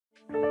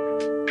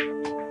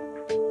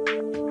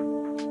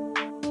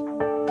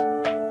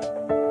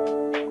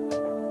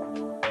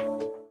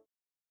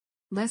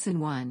Lesson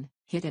 1,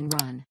 Hit and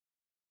Run.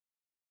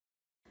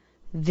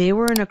 They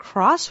were in a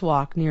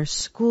crosswalk near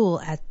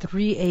school at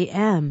 3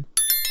 a.m.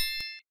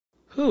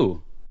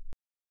 Who?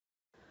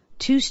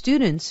 2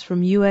 students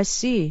from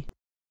USC.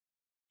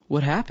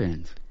 What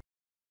happened?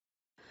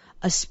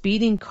 A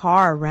speeding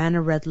car ran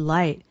a red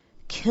light,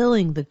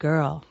 killing the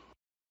girl.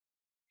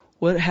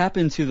 What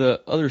happened to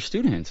the other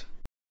student?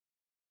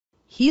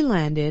 He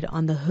landed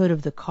on the hood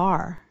of the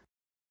car.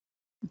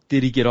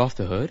 Did he get off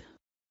the hood?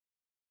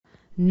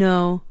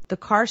 No, the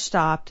car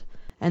stopped,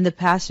 and the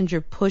passenger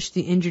pushed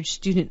the injured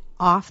student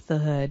off the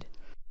hood.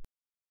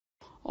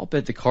 I'll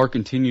bet the car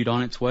continued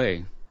on its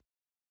way.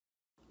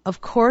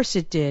 Of course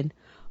it did.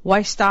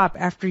 Why stop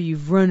after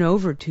you've run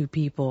over 2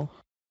 people?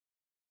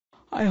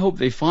 I hope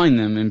they find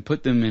them and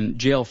put them in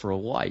jail for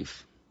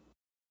life.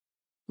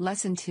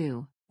 Lesson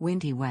 2,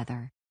 Windy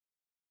Weather.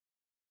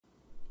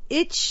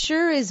 It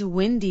sure is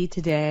windy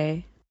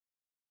today.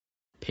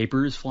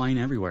 Paper is flying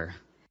everywhere.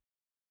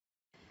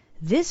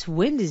 This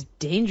wind is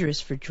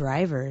dangerous for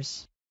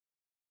drivers.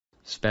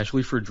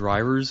 Especially for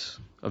drivers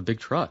of big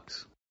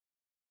trucks.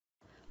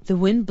 The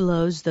wind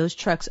blows those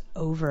trucks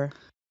over.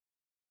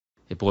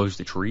 It blows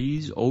the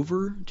trees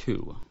over,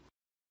 too.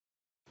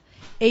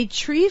 A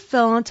tree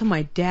fell onto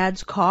my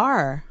dad's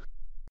car.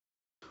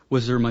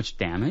 Was there much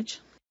damage?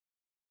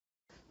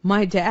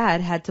 My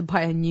dad had to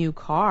buy a new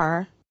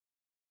car.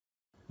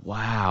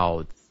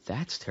 Wow,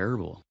 that's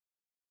terrible.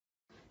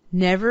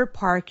 Never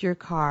park your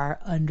car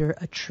under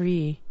a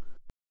tree.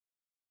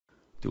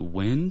 The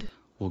wind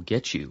will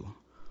get you,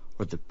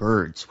 or the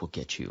birds will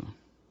get you.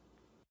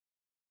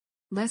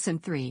 Lesson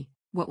 3,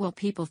 What Will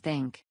People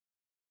Think?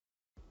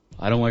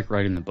 I don't like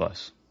riding the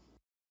bus.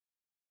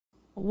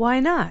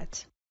 Why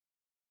not?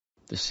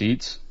 The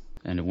seats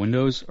and the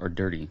windows are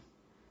dirty.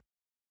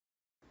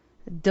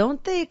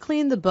 Don't they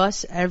clean the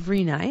bus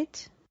every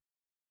night?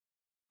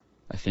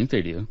 I think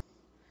they do.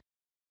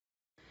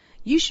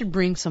 You should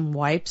bring some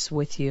wipes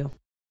with you.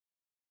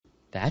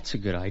 That's a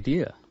good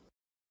idea.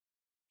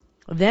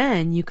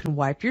 Then you can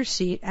wipe your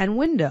seat and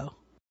window.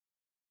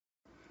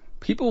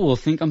 People will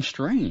think I'm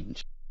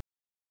strange.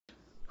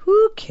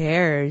 Who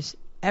cares?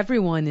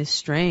 Everyone is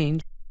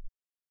strange.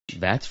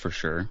 That's for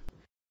sure.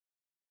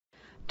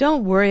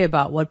 Don't worry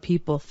about what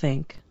people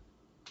think.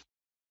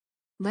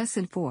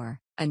 Lesson 4,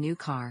 A New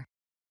Car.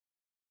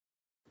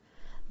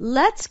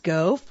 Let's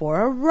go for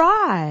a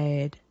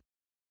ride.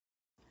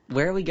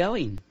 Where are we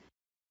going?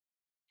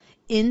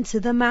 Into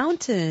the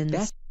mountains.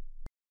 That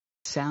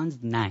sounds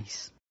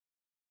nice.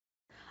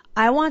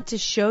 I want to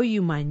show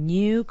you my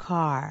new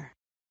car.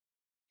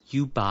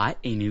 You bought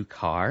a new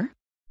car?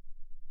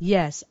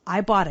 Yes,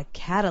 I bought a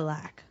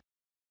Cadillac.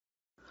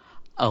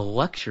 A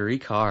luxury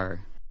car.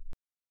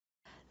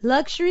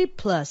 Luxury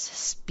plus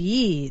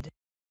speed.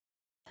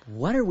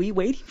 What are we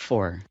waiting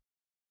for?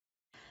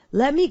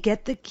 Let me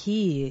get the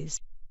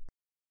keys.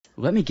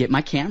 Let me get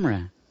my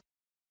camera.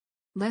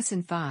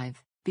 Lesson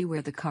 5,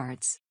 Beware the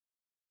Carts.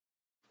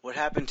 What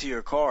happened to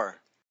your car?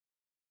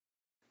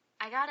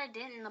 I got a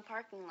dent in the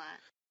parking lot.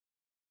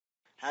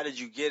 How did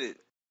you get it?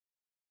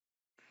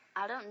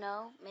 I don't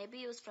know. Maybe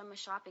it was from a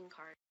shopping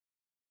cart.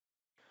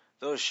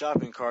 Those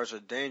shopping carts are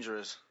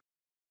dangerous.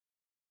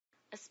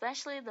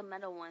 Especially the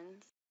metal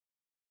ones.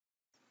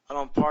 I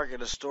don't park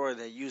at a store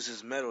that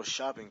uses metal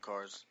shopping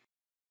carts.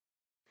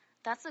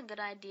 That's a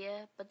good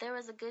idea, but there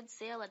was a good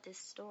sale at this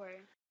store.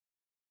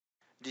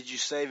 Did you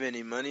save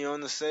any money on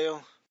the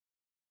sale?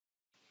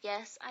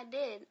 Yes, I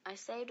did. I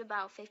saved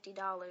about $50.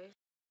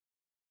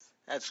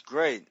 That's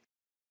great.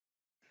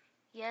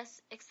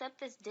 Yes, except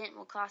this dent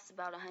will cost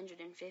about $150.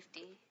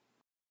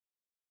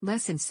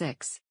 Lesson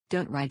 6,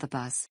 Don't Ride the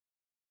Bus.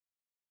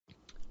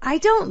 I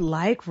don't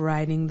like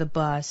riding the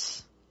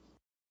bus.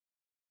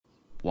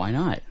 Why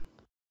not?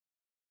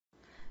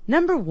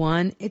 Number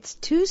 1, it's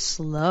too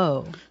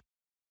slow.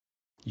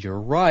 You're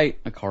right,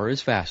 a car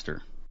is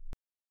faster.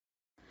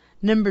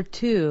 Number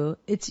 2,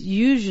 it's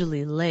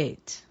usually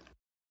late.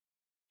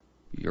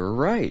 You're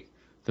right,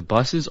 the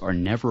buses are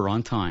never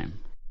on time.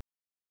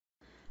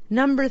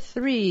 Number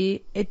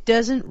 3, it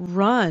doesn't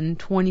run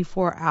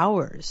 24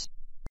 hours.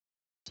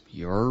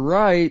 You're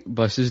right,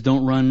 buses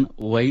don't run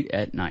late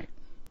at night.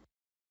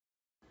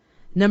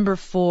 Number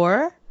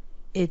 4,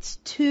 it's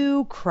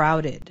too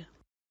crowded.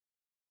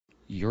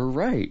 You're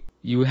right,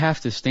 you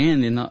have to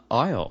stand in the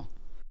aisle.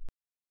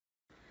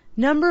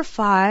 Number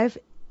 5,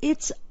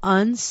 it's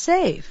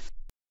unsafe.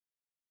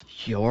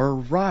 You're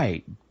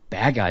right,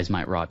 bad guys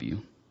might rob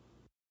you.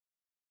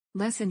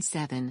 Lesson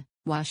 7,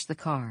 Wash the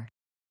Car.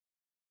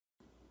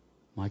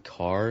 My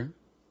car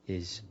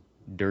is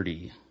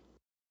dirty.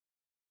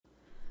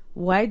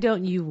 Why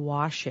don't you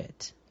wash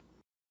it?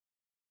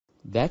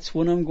 That's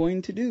what I'm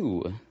going to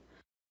do.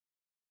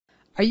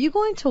 Are you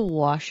going to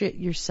wash it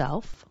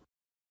yourself?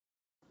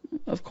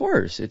 Of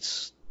course,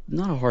 it's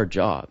not a hard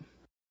job.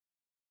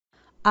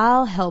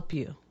 I'll help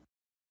you.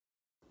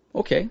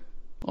 Okay,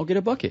 I'll get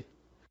a bucket.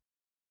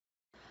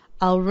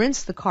 I'll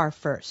rinse the car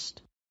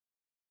first.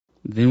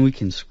 Then we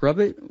can scrub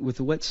it with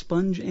a wet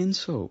sponge and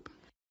soap.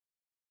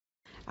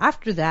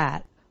 After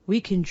that,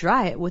 we can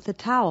dry it with a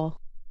towel.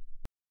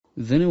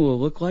 Then it will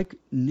look like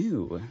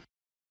new.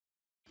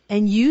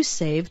 And you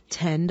saved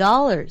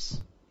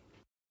 $10.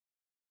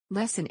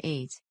 Lesson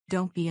 8.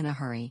 Don't be in a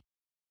hurry.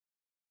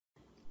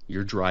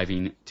 You're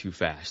driving too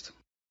fast.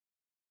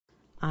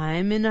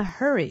 I'm in a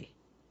hurry.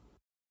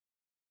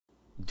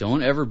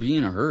 Don't ever be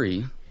in a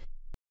hurry.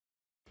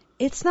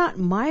 It's not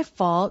my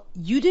fault.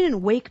 You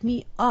didn't wake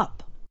me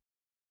up.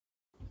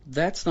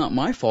 That's not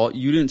my fault.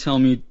 You didn't tell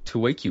me to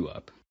wake you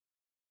up.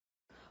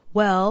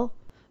 Well,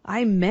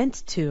 I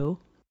meant to.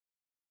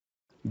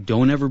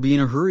 Don't ever be in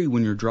a hurry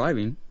when you're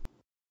driving,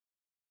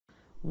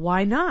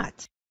 Why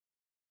not?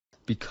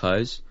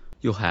 because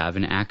you'll have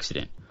an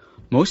accident.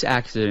 Most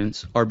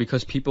accidents are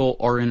because people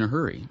are in a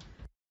hurry.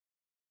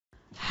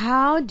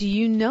 How do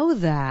you know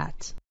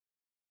that?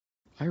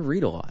 I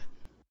read a lot.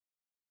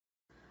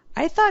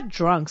 I thought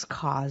drunks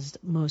caused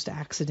most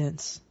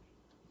accidents.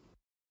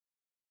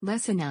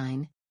 Lesson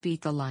 9.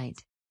 Beat the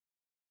light.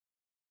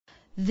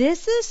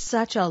 This is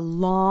such a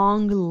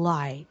long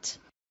light.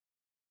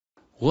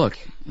 Look,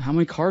 how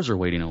many cars are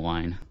waiting in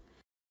line?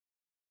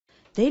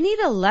 They need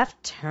a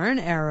left turn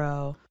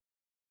arrow.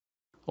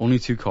 Only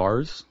 2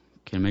 cars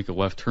can make a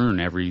left turn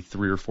every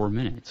 3 or 4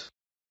 minutes.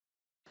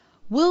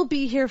 We'll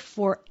be here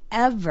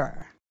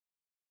forever.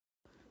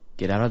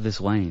 Get out of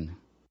this lane.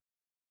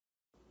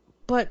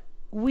 But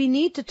we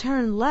need to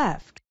turn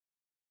left.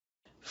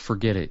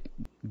 Forget it.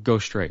 Go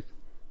straight.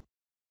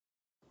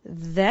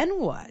 Then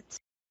what?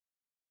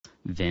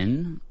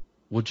 Then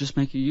we'll just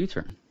make a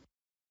U-turn.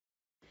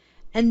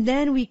 And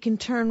then we can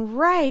turn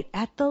right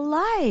at the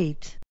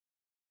light.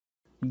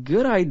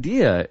 Good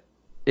idea.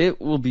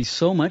 It will be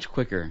so much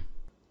quicker.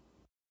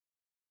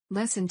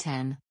 Lesson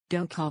 10.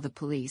 Don't call the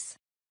police.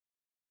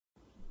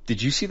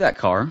 Did you see that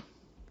car?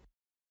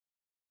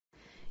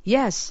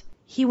 Yes,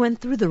 he went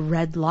through the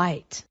red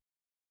light.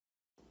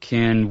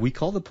 Can we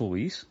call the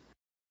police?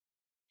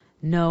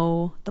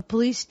 No, the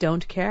police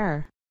don't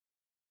care.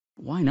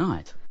 Why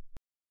not?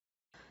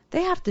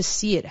 They have to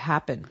see it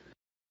happen.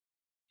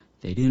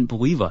 They didn't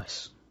believe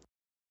us.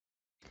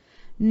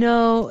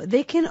 No,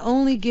 they can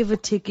only give a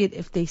ticket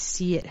if they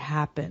see it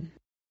happen.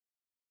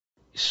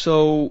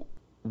 So,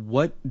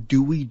 what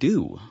do we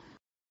do?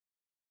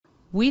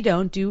 We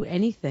don't do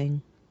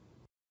anything.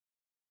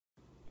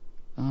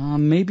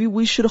 Maybe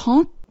we should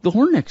honk the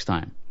horn next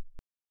time.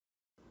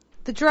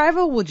 The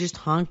driver will just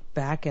honk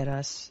back at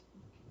us.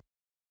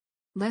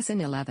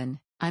 Lesson 11.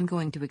 I'm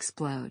going to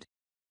explode.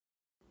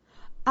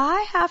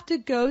 I have to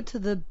go to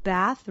the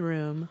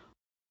bathroom.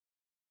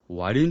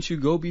 Why didn't you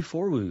go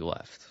before we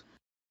left?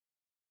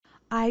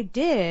 I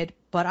did,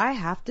 but I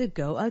have to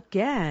go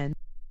again.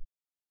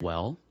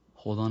 Well,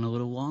 hold on a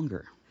little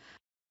longer.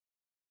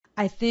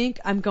 I think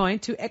I'm going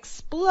to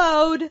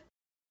explode.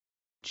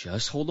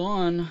 Just hold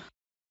on.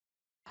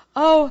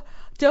 Oh,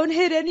 don't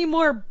hit any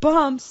more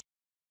bumps.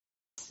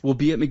 We'll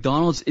be at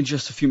McDonald's in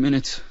just a few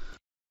minutes.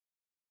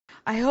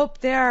 I hope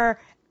there are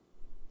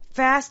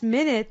fast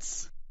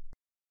minutes.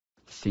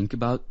 Think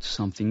about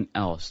something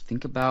else.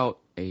 Think about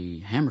a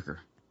hamburger.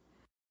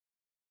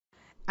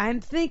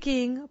 I'm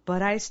thinking,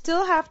 but I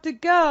still have to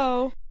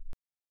go.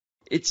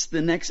 It's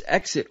the next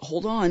exit.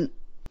 Hold on.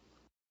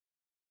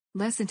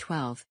 Lesson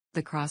 12.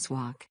 The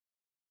crosswalk.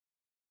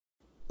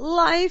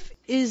 Life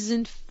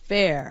isn't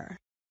fair.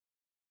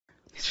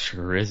 It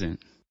sure isn't.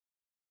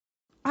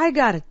 I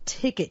got a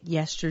ticket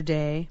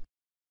yesterday.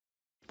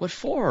 What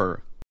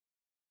for?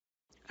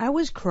 I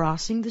was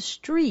crossing the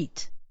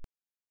street.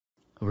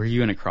 Were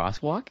you in a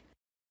crosswalk?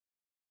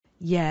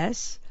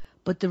 Yes,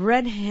 but the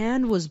red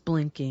hand was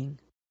blinking.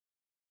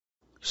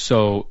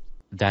 So,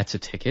 that's a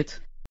ticket?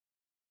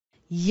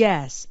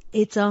 Yes,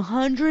 it's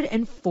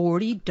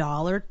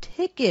 $140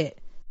 ticket.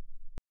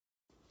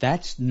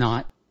 That's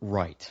not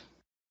right.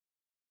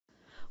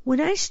 When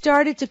I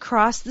started to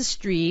cross the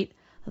street,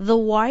 the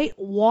white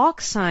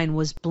walk sign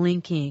was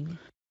blinking.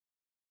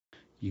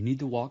 You need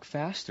to walk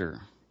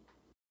faster.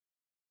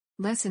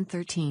 Lesson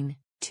 13.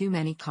 Too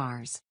many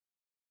cars.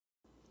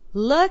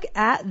 Look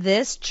at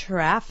this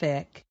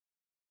traffic.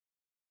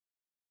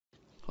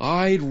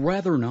 I'd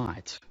rather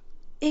not.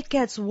 It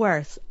gets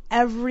worse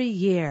every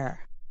year.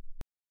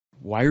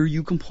 Why are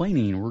you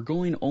complaining? We're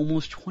going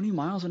almost 20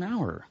 miles an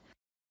hour.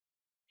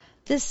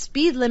 The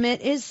speed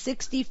limit is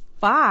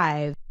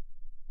 65.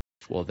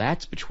 Well,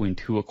 that's between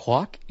 2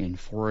 o'clock and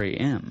 4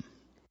 a.m.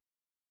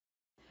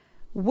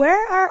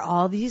 Where are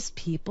all these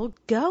people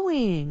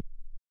going?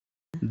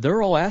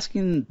 They're all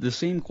asking the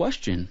same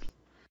question.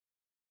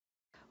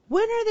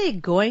 When are they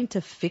going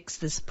to fix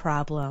this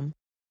problem?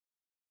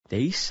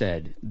 They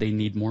said they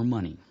need more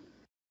money.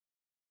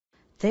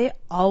 They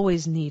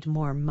always need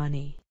more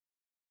money.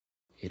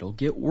 It'll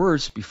get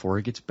worse before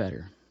it gets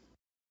better.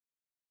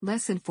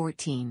 Lesson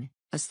 14.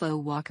 A slow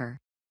walker.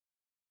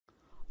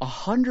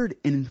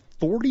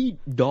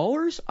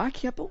 $140? I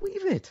can't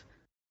believe it.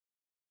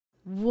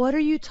 What are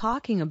you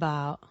talking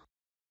about?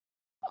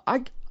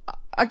 I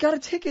got a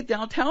ticket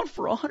downtown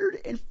for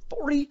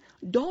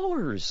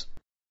 $140.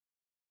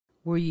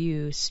 Were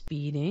you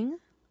speeding?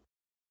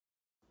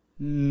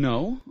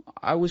 No,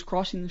 I was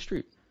crossing the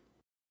street.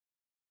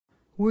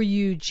 Were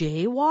you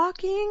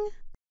jaywalking?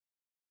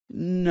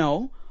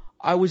 No,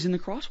 I was in the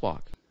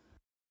crosswalk.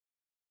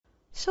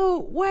 So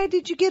why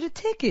did you get a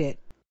ticket?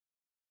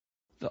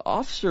 The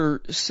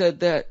officer said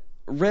that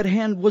red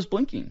hand was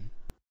blinking.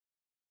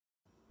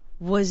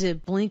 Was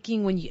it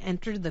blinking when you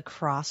entered the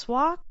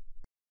crosswalk?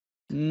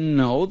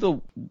 No,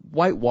 the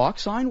white walk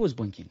sign was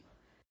blinking.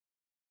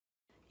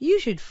 You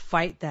should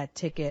fight that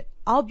ticket.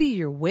 I'll be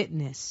your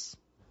witness.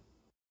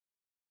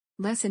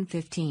 Lesson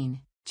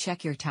 15.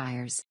 Check your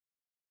tires.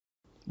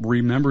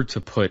 Remember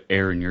to put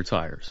air in your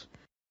tires.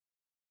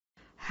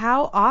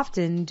 How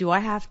often do I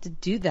have to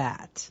do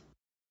that?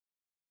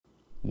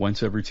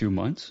 Once every 2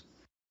 months?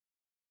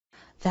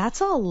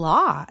 That's a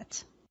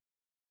lot.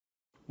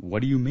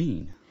 What do you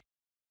mean?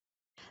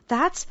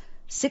 That's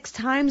 6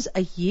 times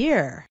a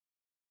year.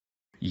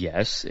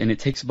 Yes, and it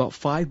takes about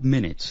 5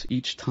 minutes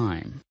each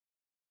time.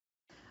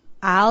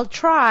 I'll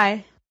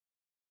try.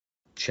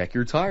 Check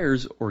your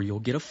tires or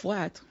you'll get a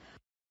flat.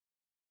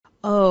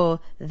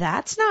 Oh,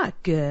 that's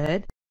not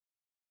good.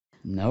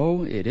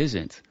 No, it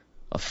isn't.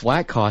 A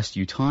flat costs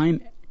you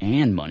time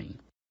and money.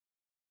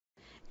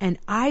 And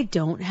I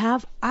don't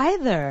have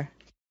either.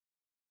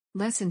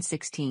 Lesson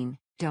 16.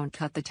 Don't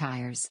cut the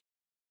tires.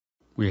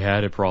 We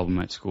had a problem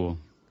at school.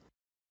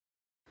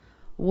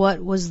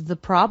 What was the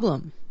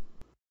problem?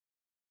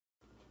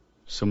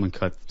 Someone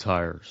cut the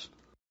tires.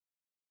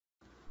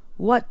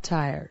 What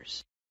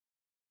tires?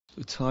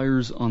 The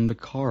tires on the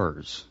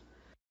cars.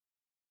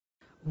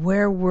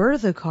 Where were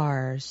the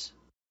cars?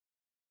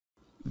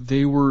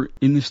 They were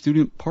in the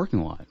student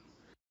parking lot.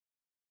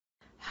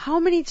 How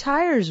many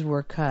tires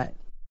were cut?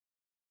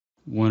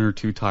 1 or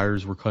 2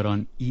 tires were cut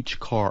on each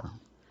car.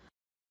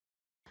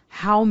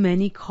 How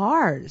many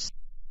cars?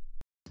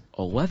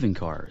 11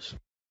 cars.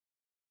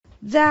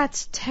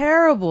 That's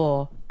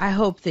terrible. I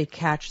hope they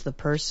catch the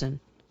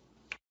person.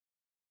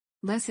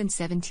 Lesson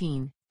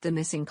 17. The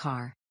missing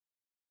car.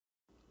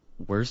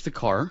 Where's the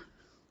car?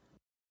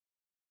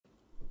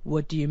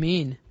 What do you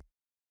mean?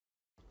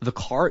 The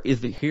car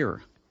isn't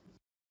here.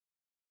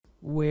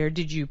 Where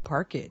did you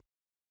park it?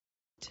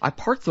 I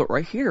parked it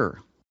right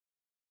here.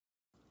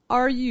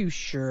 Are you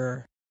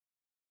sure?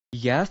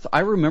 Yes, I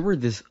remember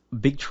this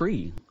big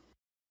tree.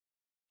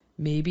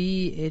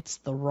 Maybe it's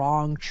the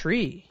wrong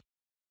tree.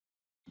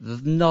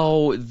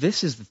 No,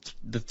 this is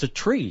the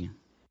tree.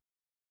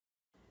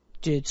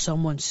 Did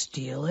someone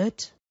steal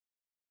it?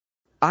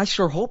 I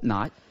sure hope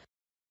not.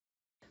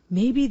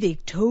 Maybe they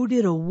towed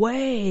it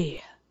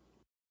away.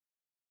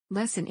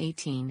 Lesson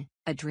 18.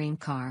 A dream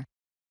car.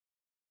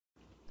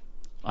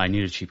 I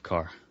need a cheap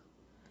car.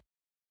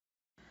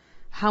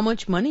 How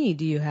much money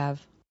do you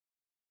have?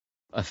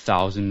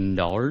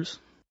 $1,000?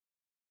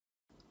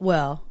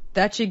 Well,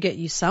 that should get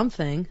you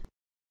something.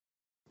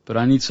 But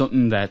I need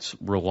something that's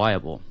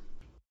reliable.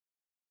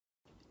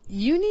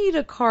 You need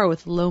a car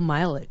with low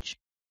mileage.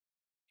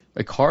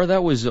 A car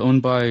that was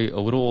owned by a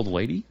little old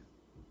lady?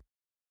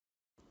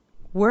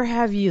 Where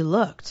have you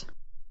looked?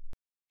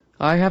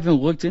 I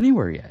haven't looked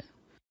anywhere yet.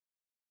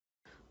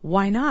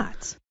 Why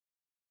not?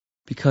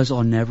 Because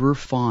I'll never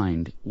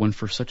find one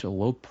for such a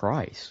low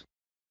price.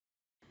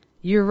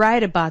 You're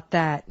right about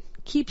that.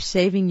 Keep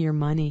saving your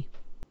money.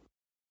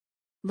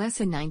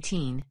 Lesson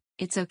 19.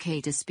 It's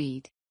okay to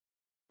speed.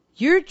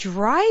 You're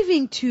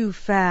driving too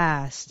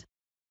fast.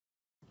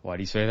 Why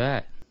do you say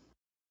that?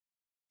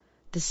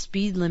 The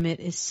speed limit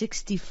is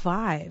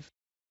 65.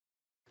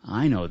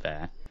 I know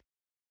that.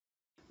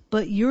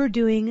 But you're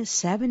doing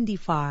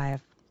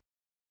 75.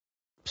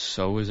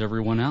 So is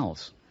everyone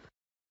else.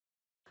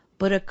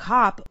 But a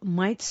cop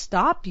might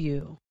stop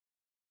you.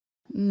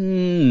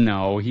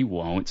 No, he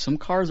won't. Some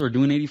cars are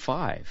doing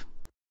 85.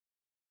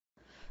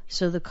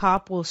 So the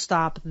cop will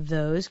stop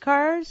those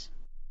cars?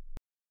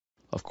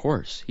 Of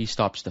course, he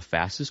stops the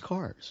fastest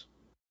cars.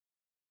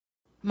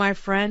 My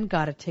friend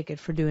got a ticket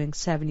for doing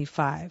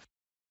 75.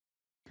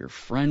 Your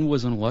friend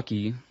was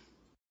unlucky.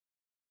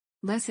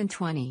 Lesson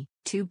 20.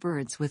 2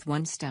 birds with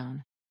 1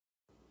 stone.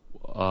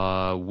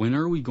 When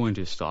are we going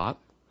to stop?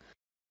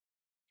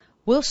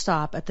 We'll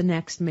stop at the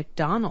next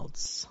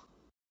McDonald's.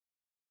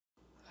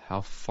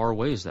 How far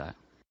away is that?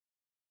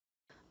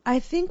 I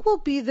think we'll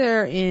be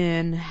there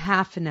in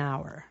half an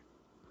hour.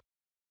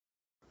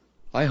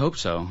 I hope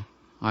so.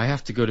 I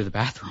have to go to the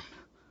bathroom.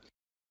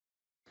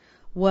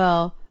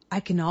 Well, I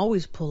can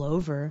always pull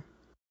over.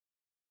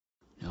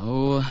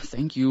 No,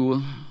 thank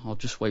you. I'll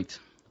just wait.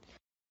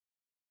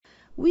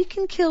 We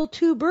can kill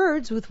 2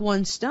 birds with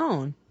 1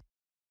 stone.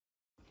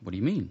 What do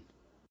you mean?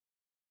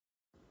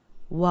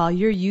 While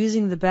you're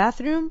using the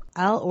bathroom,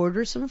 I'll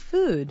order some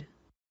food.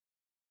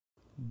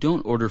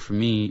 Don't order for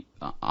me.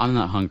 I'm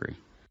not hungry.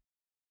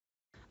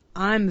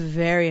 I'm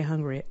very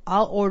hungry.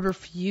 I'll order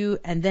for you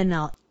and then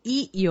I'll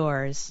eat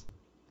yours.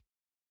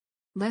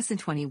 Lesson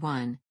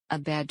 21. A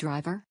bad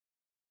driver.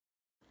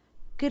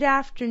 Good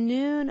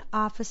afternoon,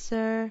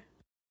 officer.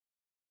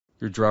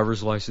 Your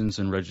driver's license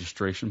and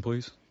registration,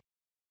 please.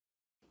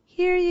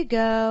 Here you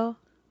go.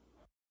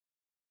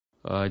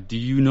 Do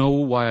you know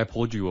why I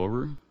pulled you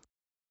over?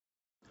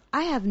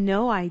 I have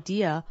no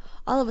idea.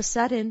 All of a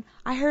sudden,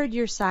 I heard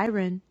your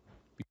siren.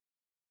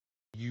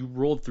 You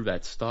rolled through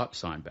that stop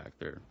sign back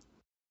there.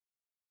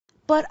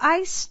 But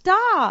I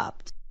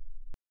stopped.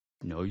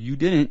 No, you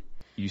didn't.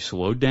 You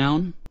slowed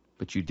down,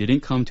 but you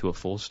didn't come to a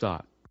full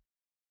stop.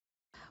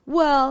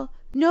 Well,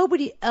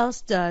 nobody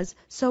else does,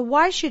 so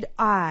why should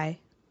I?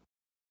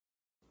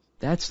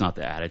 That's not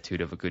the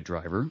attitude of a good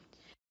driver.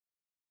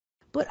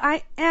 But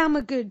I am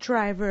a good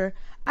driver.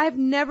 I've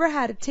never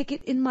had a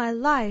ticket in my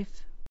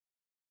life.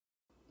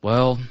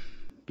 Well,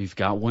 you've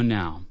got one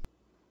now.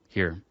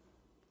 Here,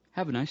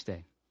 have a nice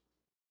day.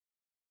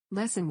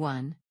 Lesson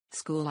 1,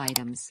 School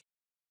Items.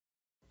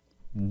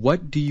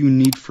 What do you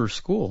need for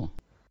school?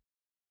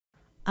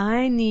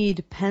 I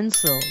need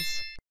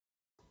pencils.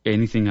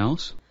 Anything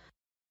else?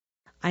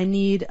 I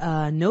need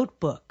a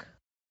notebook.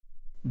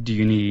 Do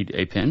you need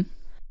a pen?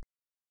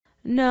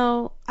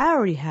 No, I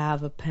already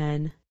have a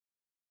pen.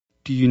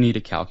 Do you need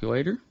a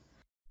calculator?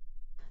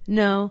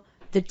 No,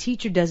 the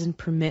teacher doesn't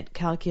permit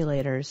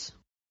calculators.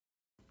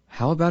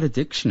 How about a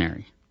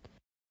dictionary?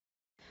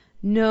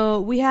 No,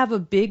 we have a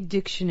big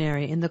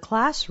dictionary in the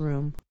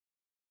classroom.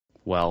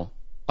 Well,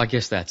 I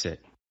guess that's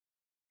it.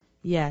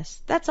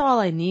 Yes, that's all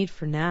I need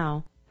for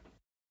now.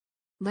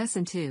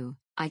 Lesson 2,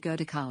 I go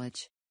to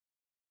college.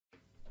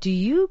 Do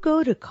you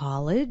go to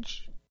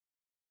college?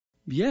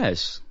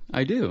 Yes,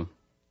 I do.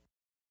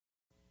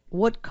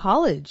 What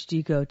college do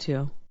you go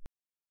to?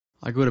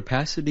 I go to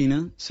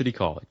Pasadena City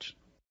College.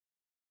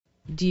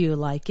 Do you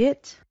like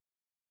it?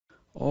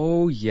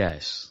 Oh,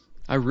 yes.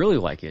 I really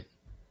like it.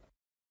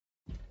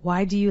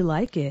 Why do you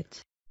like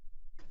it?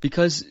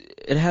 Because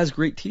it has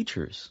great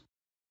teachers.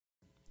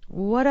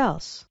 What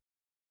else?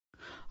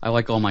 I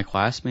like all my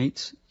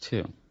classmates,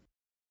 too.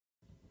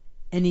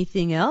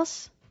 Anything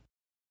else?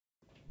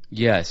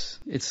 Yes,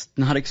 it's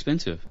not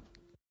expensive.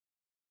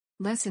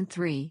 Lesson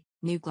 3,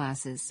 New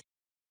Glasses.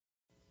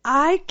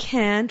 I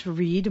can't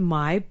read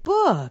my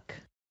book.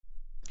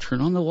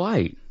 Turn on the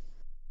light.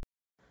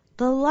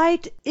 The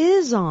light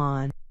is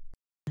on.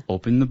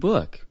 Open the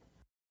book.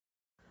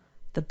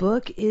 The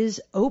book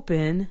is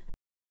open.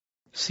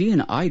 See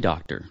an eye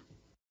doctor.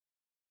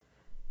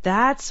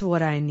 That's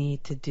what I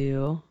need to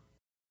do.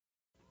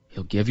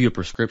 He'll give you a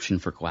prescription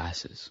for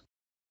glasses.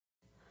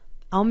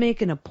 I'll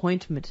make an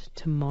appointment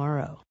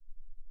tomorrow.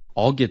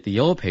 I'll get the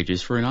yellow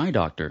pages for an eye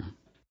doctor.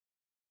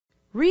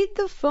 Read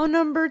the phone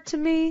number to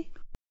me.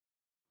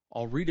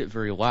 I'll read it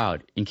very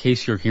loud in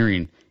case your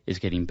hearing is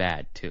getting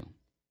bad, too.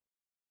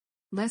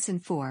 Lesson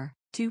 4,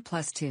 2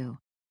 plus 2.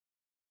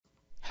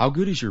 How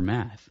good is your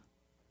math?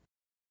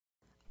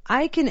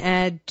 I can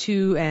add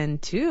 2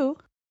 and 2.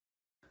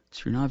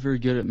 So you're not very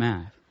good at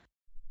math.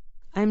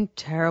 I'm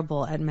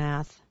terrible at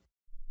math.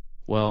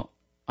 Well,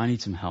 I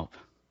need some help.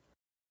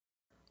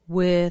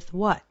 With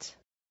what?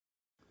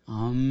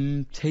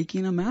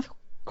 Taking a math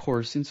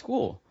course in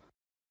school.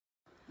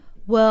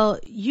 Well,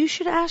 you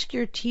should ask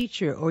your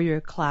teacher or your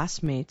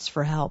classmates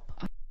for help.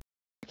 I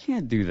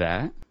can't do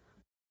that.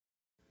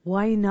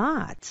 Why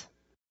not?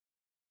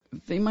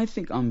 They might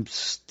think I'm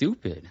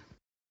stupid.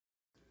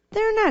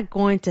 They're not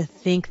going to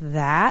think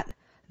that.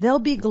 They'll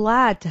be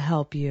glad to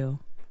help you.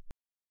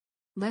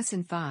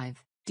 Lesson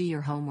 5, do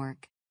your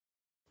homework.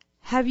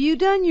 Have you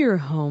done your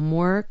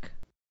homework?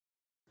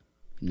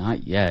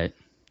 Not yet.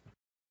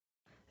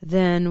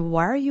 Then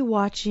why are you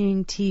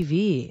watching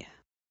TV?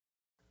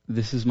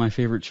 This is my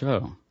favorite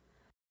show.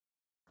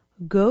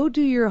 Go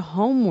do your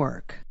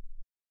homework.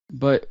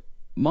 But,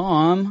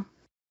 Mom...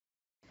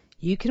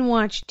 You can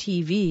watch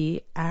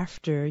TV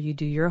after you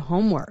do your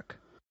homework.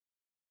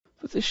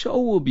 But the show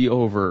will be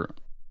over.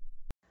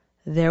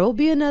 There will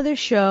be another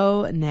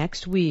show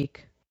next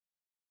week.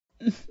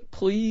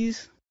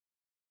 Please?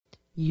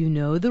 You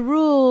know the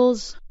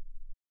rules.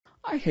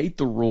 I hate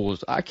the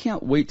rules. I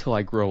can't wait till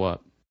I grow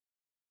up.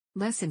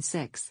 Lesson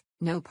 6,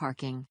 no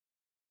parking.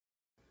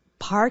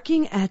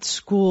 Parking at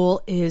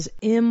school is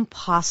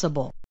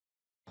impossible.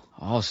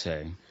 I'll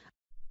say.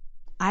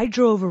 I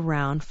drove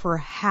around for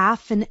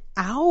half an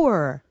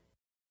hour.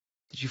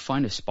 Did you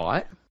find a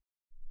spot?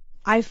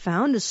 I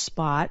found a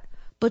spot,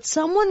 but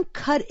someone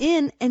cut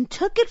in and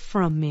took it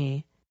from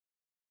me.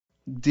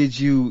 Did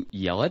you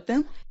yell at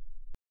them?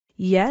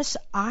 Yes,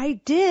 I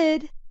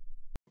did.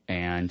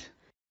 And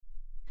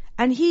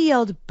he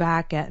yelled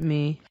back at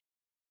me.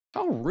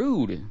 how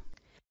rude.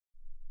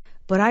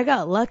 But I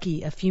got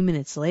lucky a few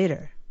minutes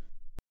later.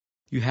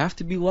 You have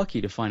to be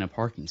lucky to find a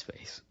parking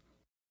space.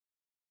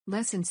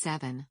 Lesson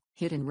 7,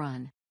 hit and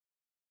run.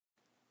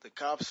 The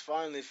cops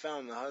finally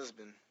found the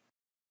husband.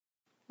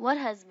 What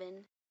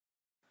husband?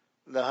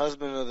 The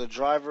husband of the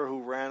driver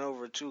who ran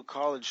over 2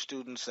 college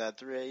students at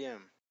 3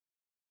 a.m.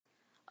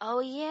 Oh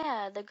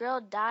yeah, the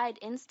girl died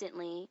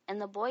instantly,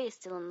 and the boy is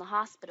still in the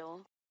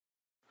hospital.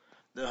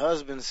 The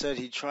husband said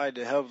he tried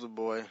to help the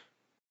boy.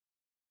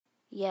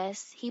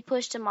 Yes, he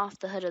pushed him off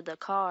the hood of the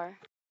car.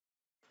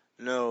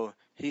 No,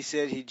 he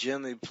said he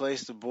gently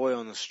placed the boy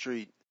on the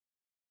street.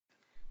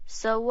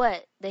 So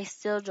what? They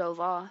still drove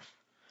off.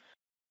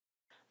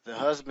 The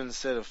husband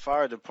said a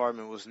fire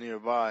department was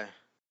nearby.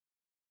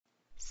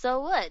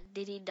 So what?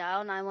 Did he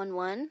dial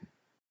 911?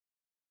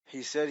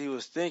 He said he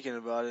was thinking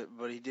about it,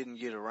 but he didn't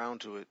get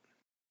around to it.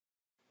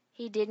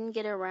 He didn't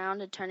get around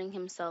to turning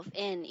himself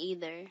in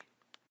either.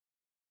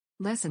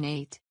 Lesson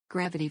 8,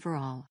 Gravity for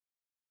All.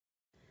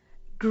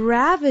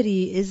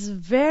 Gravity is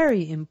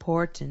very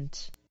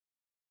important.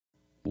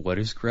 What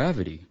is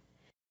gravity?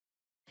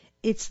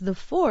 It's the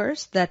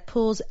force that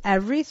pulls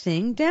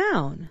everything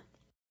down.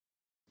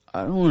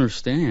 I don't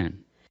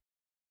understand.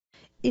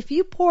 If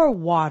you pour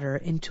water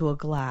into a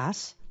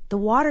glass, the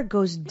water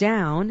goes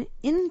down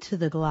into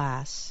the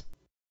glass.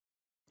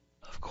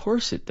 Of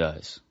course it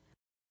does.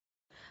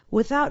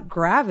 Without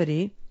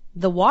gravity,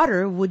 the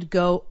water would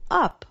go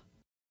up.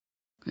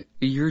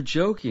 You're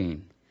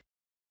joking.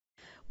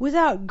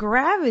 Without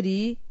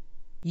gravity,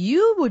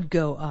 you would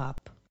go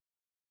up.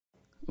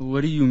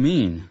 What do you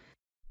mean?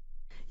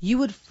 You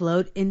would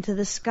float into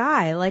the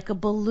sky like a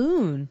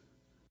balloon.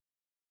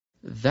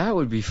 That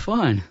would be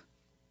fun.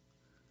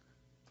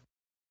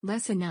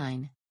 Lesson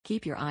 9,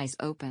 Keep your eyes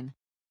open.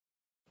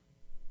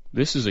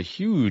 This is a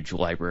huge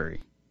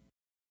library.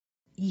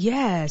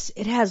 Yes,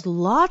 it has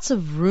lots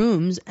of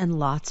rooms and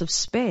lots of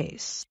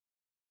space.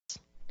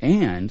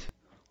 And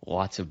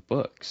lots of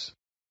books.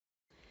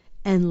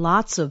 And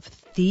lots of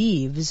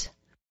thieves.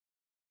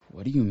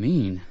 What do you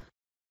mean?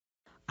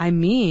 I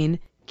mean,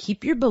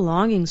 keep your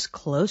belongings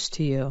close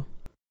to you.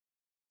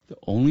 The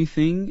only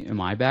thing in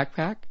my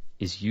backpack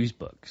is used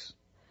books.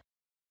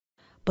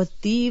 But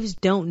thieves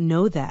don't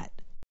know that.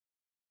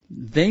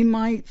 They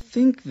might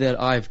think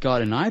that I've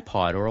got an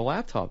iPod or a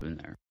laptop in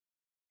there.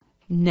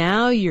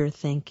 Now you're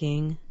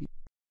thinking.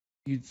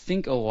 You'd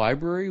think a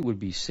library would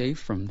be safe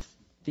from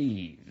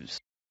thieves.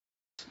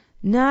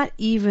 Not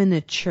even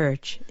a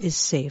church is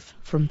safe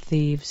from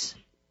thieves.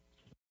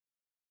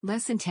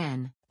 Lesson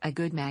 10, A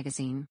Good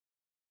Magazine.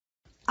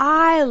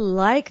 I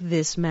like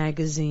this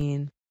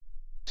magazine.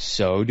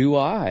 So do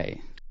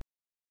I.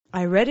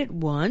 I read it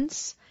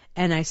once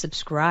and I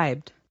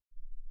subscribed.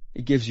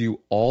 It gives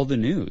you all the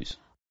news.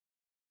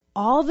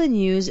 All the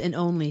news in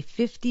only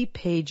 50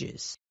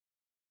 pages.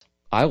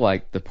 I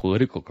like the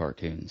political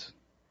cartoons.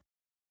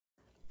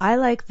 I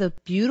like the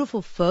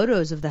beautiful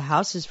photos of the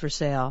houses for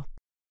sale.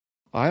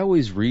 I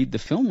always read the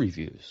film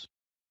reviews.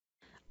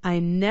 I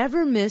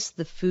never miss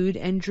the food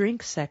and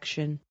drink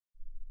section.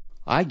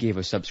 I gave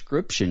a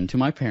subscription to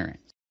my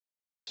parents.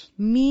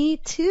 Me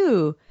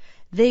too.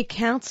 They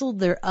canceled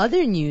their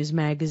other news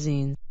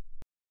magazines.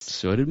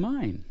 So did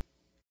mine.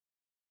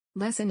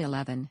 Lesson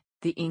 11,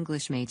 The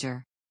English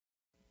Major.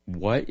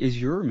 What is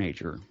your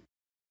major?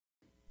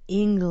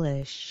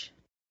 English.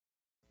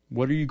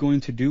 What are you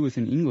going to do with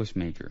an English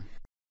major?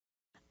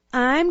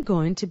 I'm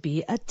going to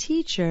be a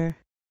teacher.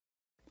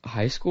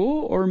 High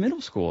school or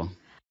middle school?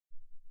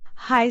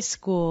 High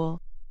school.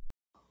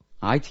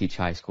 I teach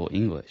high school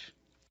English.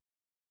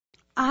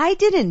 I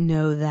didn't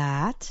know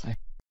that. I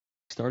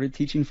started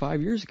teaching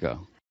 5 years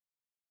ago.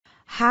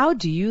 How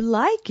do you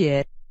like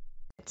it?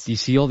 Do you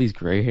see all these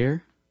gray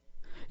hair?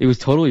 It was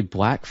totally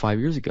black 5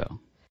 years ago.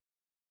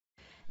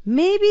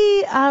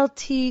 Maybe I'll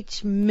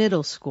teach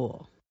middle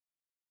school.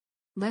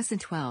 Lesson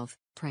 12,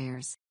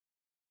 Prayers.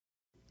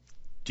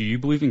 Do you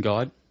believe in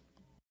God?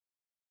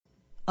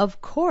 Of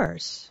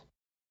course.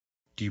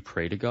 Do you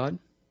pray to God?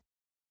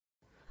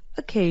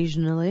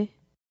 Occasionally.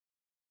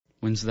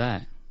 When's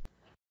that?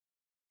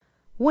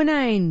 When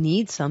I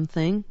need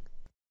something.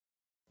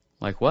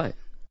 Like what?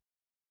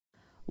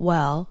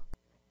 Well,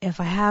 if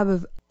I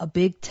have a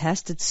big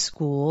test at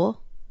school.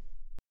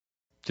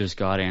 Does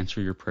God answer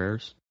your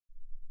prayers?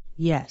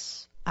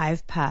 Yes,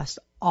 I've passed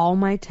all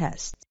my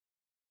tests.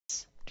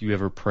 Do you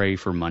ever pray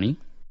for money?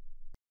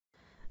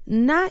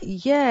 Not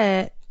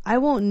yet. I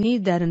won't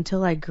need that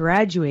until I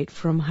graduate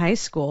from high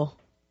school.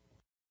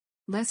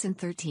 Lesson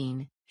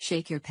 13,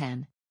 Shake your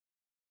pen.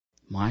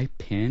 My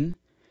pen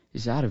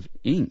is out of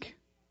ink.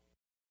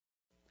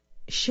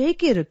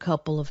 Shake it a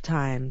couple of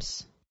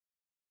times.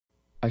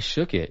 I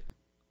shook it.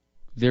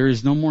 There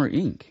is no more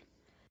ink.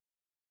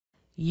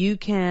 You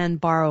can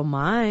borrow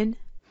mine.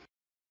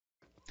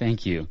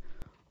 Thank you.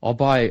 I'll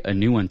buy a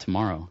new one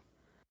tomorrow.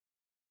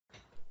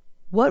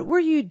 What were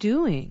you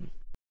doing?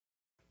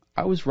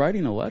 I was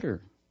writing a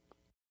letter.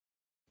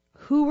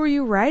 Who were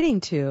you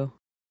writing to?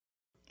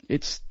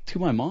 It's to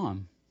my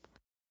mom.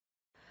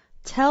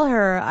 Tell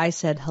her I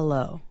said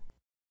hello.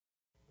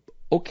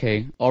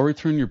 Okay, I'll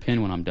return your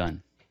pen when I'm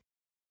done.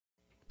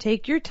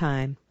 Take your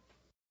time.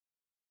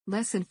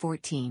 Lesson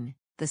 14,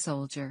 The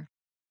Soldier.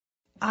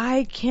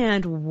 I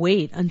can't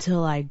wait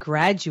until I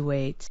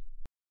graduate.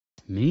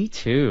 Me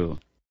too.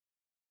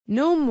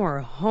 No more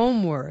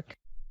homework.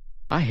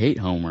 I hate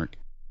homework.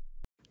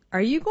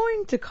 Are you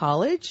going to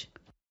college?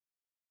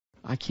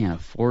 I can't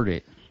afford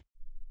it.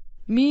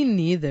 Me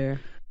neither.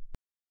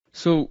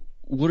 So,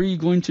 what are you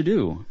going to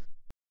do?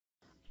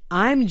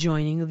 I'm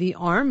joining the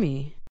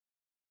army.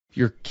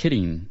 You're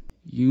kidding.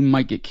 You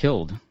might get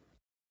killed.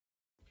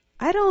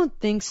 I don't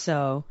think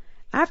so.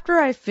 After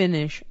I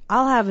finish,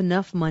 I'll have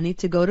enough money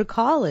to go to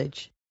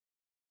college.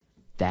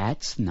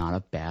 That's not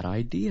a bad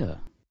idea.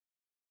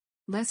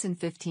 Lesson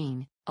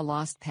 15, A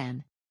Lost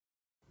Pen.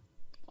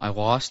 I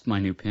lost my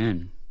new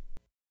pen.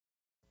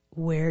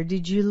 Where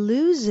did you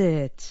lose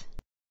it?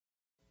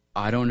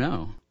 I don't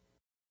know.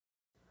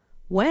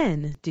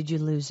 When did you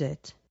lose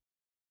it?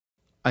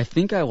 I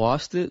think I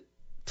lost it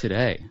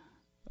today.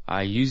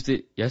 I used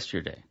it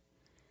yesterday.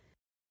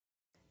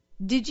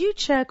 Did you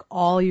check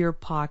all your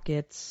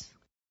pockets?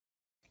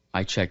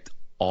 I checked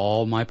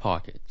all my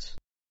pockets.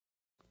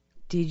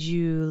 Did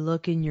you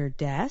look in your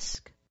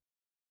desk?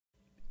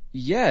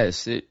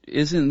 Yes, it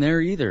isn't there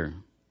either.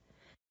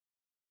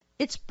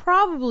 It's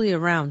probably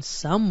around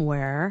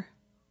somewhere.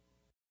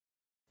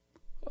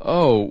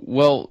 Oh,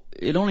 well,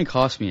 it only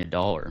cost me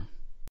 $1.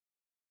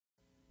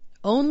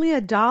 Only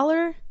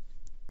 $1?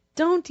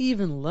 Don't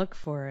even look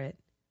for it.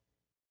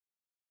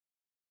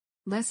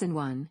 Lesson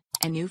 1.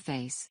 A new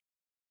face.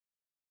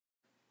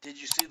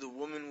 Did you see the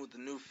woman with the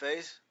new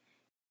face?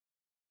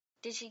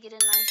 Did she get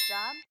a nice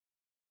job?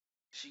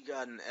 She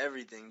got an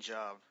everything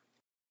job.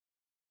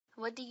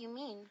 What do you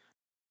mean?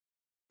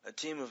 A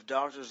team of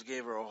doctors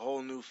gave her a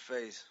whole new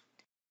face.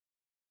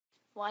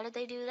 Why did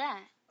they do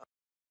that?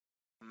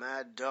 A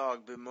mad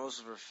dog bit most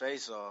of her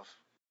face off.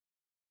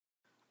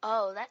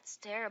 Oh, that's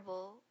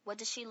terrible. What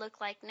does she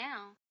look like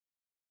now?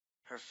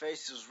 Her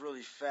face is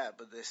really fat,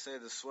 but they say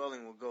the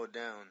swelling will go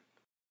down.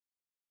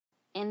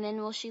 And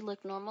then will she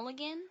look normal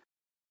again?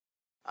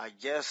 I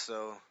guess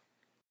so.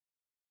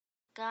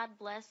 God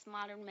bless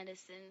modern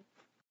medicine.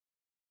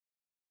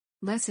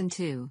 Lesson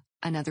 2.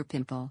 Another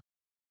pimple.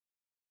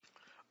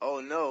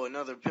 Oh no,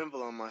 another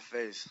pimple on my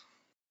face.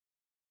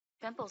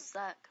 Pimples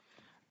suck.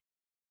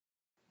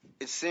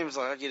 It seems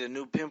like I get a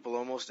new pimple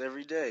almost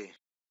every day.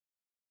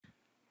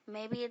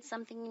 Maybe it's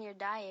something in your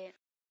diet.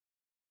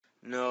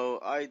 No,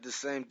 I eat the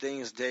same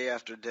things day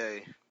after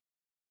day.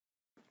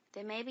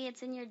 Then maybe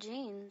it's in your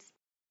genes.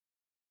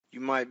 You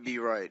might be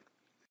right.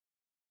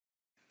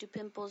 Do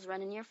pimples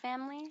run in your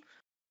family?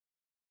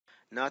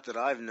 Not that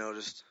I've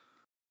noticed.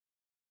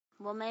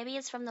 Well, maybe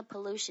it's from the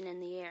pollution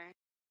in the air.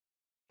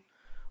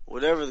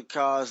 Whatever the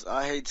cause,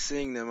 I hate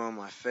seeing them on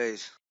my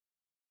face.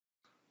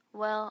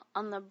 Well,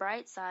 on the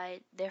bright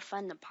side, they're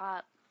fun to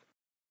pop.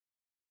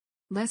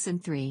 Lesson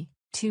 3.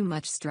 Too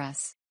much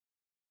stress.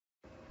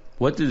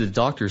 What did the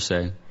doctor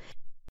say?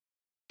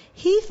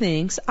 He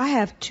thinks I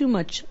have too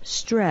much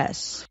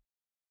stress.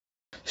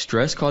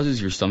 Stress causes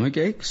your stomach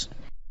aches?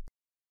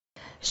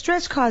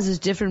 Stress causes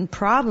different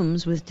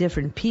problems with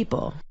different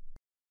people.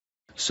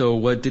 So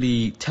what did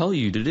he tell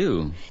you to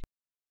do?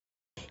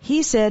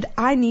 He said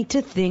I need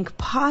to think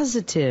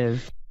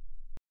positive.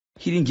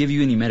 He didn't give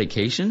you any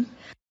medication?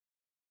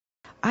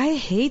 I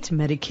hate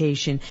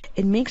medication.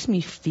 It makes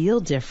me feel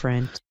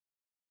different.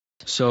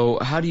 So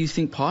how do you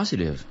think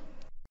positive?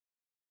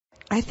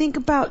 I think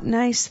about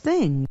nice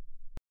things.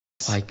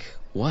 Like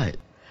what?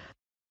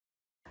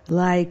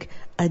 Like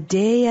a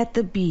day at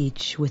the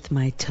beach with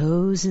my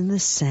toes in the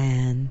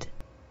sand.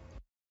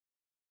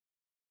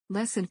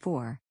 Lesson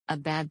 4. A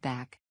bad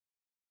back.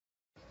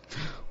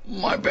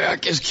 My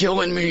back is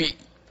killing me.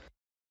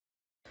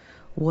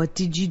 What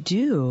did you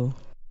do?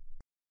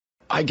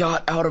 I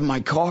got out of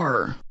my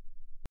car.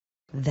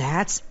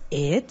 That's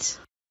it?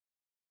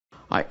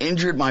 I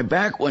injured my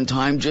back one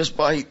time just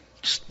by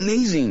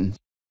sneezing.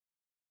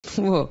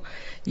 Whoa,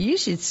 you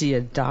should see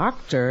a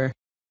doctor.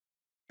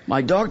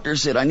 My doctor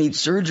said I need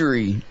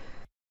surgery.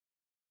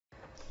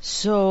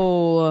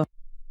 So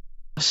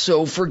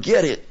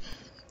forget it.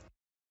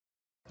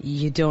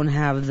 you don't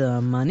have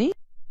the money?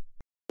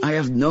 I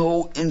have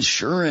no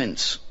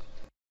insurance.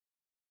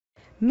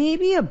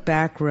 Maybe a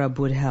back rub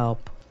would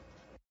help.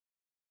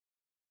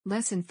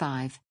 Lesson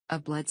 5. A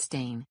blood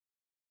stain.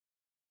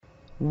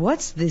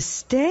 What's this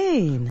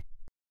stain?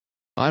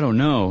 I don't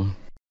know.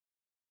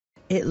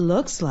 It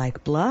looks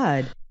like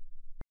blood.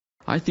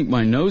 I think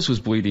my nose was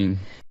bleeding.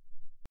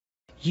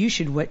 You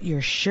should wet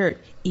your shirt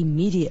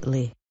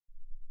immediately.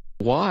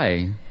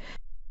 Why?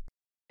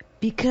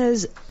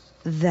 Because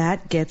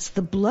that gets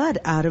the blood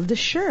out of the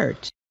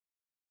shirt.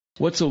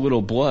 What's a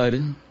little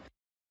blood?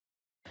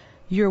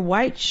 Your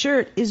white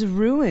shirt is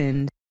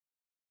ruined.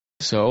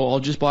 So I'll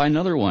just buy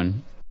another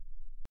one.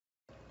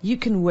 You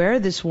can wear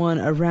this one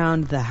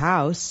around the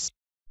house.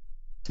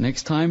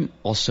 Next time,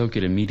 I'll soak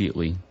it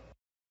immediately.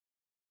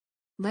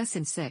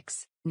 Lesson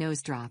 6.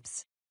 Nose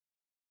drops.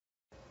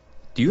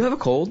 Do you have a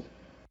cold?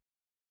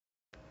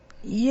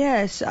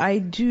 Yes, I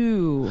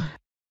do.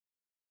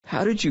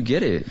 How did you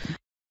get it?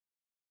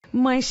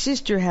 My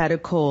sister had a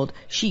cold.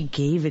 She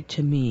gave it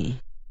to me.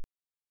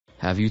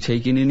 Have you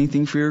taken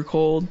anything for your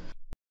cold?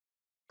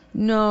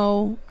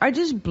 No, I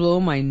just blow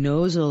my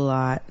nose a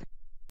lot.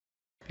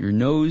 Your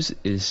nose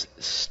is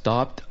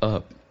stopped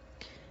up.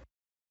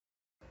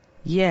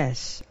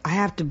 Yes, I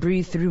have to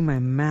breathe through my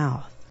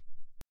mouth.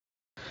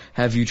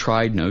 Have you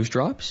tried nose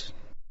drops?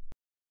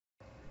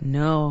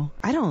 No,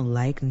 I don't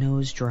like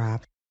nose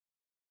drops.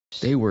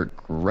 They work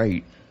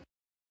great.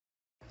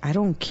 I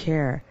don't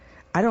care.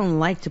 I don't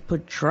like to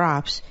put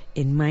drops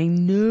in my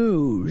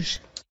nose.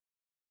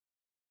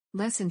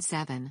 Lesson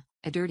 7.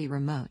 A dirty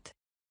remote.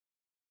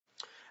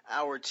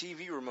 Our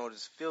TV remote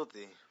is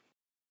filthy.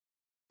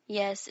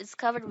 Yes, it's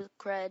covered with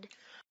crud.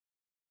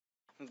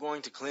 I'm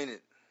going to clean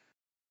it.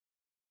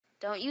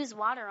 Don't use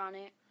water on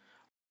it.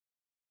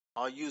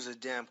 I'll use a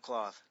damp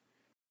cloth.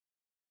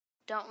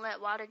 Don't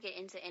let water get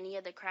into any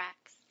of the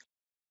cracks.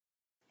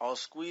 I'll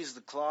squeeze the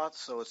cloth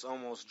so it's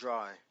almost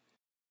dry.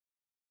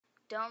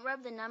 Don't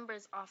rub the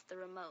numbers off the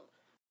remote.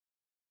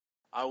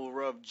 I will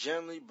rub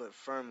gently but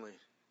firmly.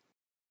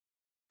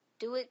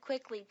 Do it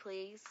quickly,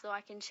 please, so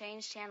I can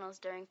change channels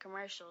during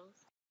commercials.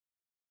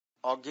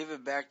 I'll give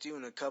it back to you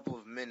in a couple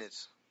of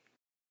minutes.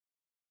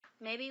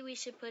 Maybe we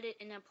should put it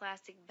in a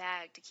plastic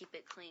bag to keep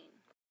it clean.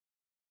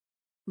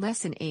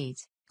 Lesson 8,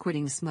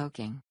 Quitting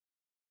Smoking.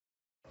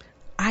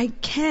 I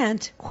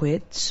can't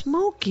quit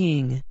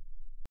smoking.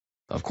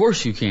 Of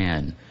course you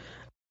can.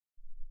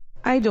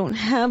 I don't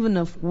have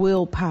enough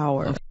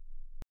willpower. Of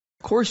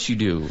course you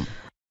do.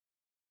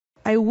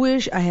 I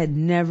wish I had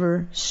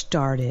never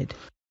started.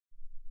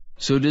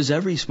 So does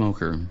every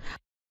smoker.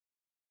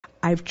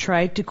 I've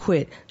tried to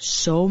quit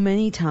so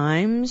many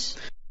times.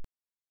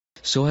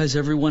 So has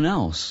everyone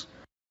else.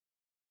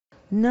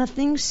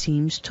 Nothing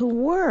seems to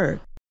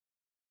work.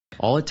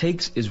 All it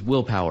takes is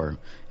willpower,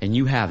 and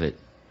you have it.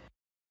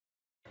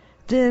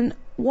 Then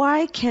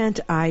why can't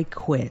I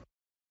quit?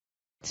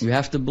 You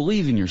have to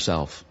believe in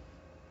yourself.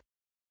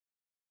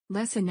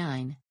 Lesson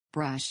 9,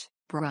 Brush,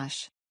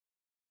 Brush.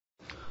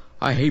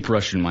 I hate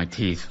brushing my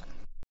teeth.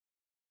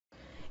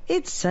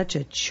 It's such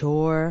a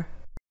chore.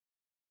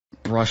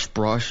 Brush,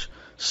 brush,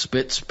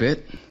 spit,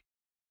 spit.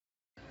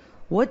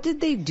 What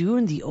did they do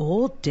in the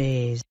old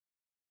days?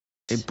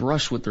 They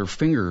brush with their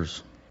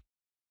fingers.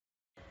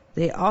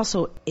 They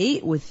also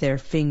ate with their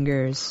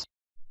fingers.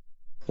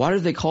 Why do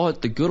they call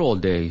it the good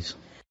old days?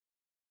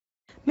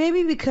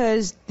 Maybe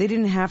because they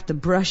didn't have to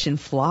brush and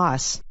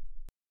floss.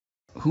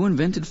 Who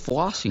invented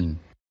flossing?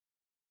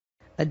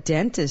 A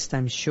dentist,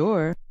 I'm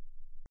sure.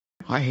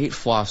 I hate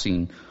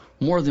flossing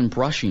more than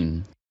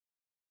brushing.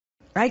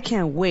 I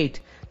can't wait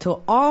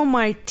till all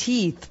my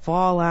teeth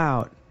fall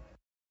out.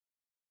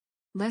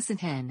 Lesson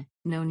 10,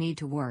 No Need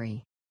to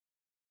Worry.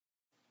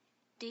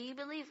 Do you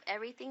believe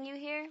everything you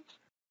hear?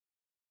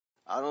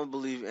 I don't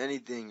believe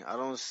anything I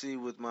don't see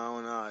with my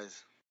own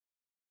eyes.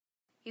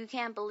 You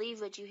can't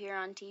believe what you hear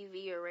on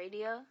TV or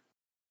radio?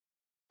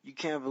 You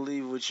can't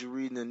believe what you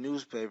read in the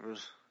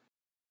newspapers.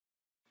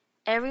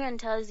 Everyone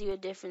tells you a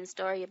different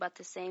story about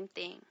the same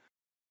thing.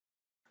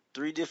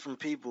 3 different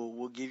people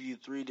will give you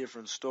 3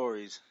 different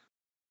stories.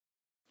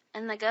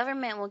 And the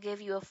government will give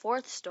you a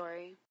 4th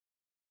story.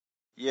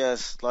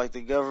 Yes, like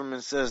the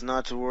government says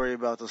not to worry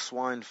about the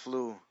swine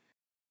flu.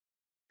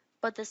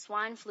 But the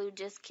swine flu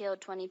just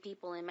killed 20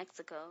 people in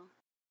Mexico.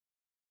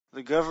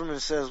 The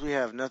government says we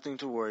have nothing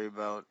to worry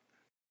about.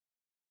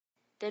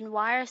 Then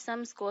why are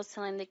some schools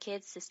telling the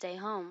kids to stay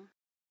home?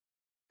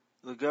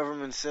 The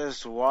government says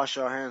to wash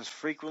our hands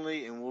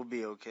frequently and we'll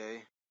be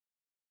okay.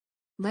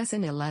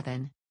 Lesson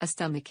 11, A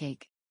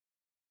Stomachache.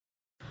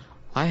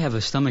 I have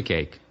a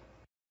stomachache.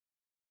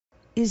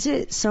 Is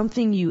it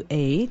something you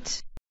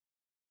ate?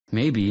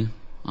 Maybe.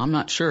 I'm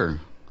not sure.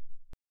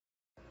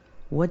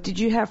 What did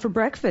you have for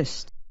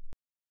breakfast?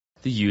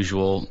 The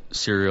usual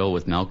cereal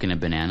with milk and a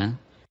banana.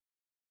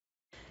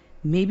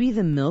 Maybe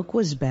the milk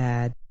was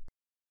bad.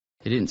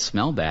 It didn't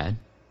smell bad.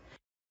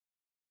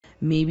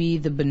 Maybe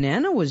the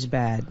banana was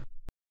bad.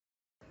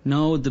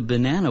 No, the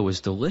banana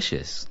was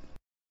delicious.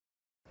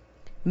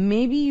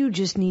 Maybe you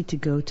just need to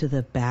go to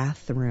the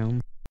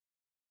bathroom.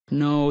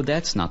 No,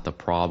 that's not the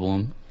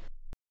problem.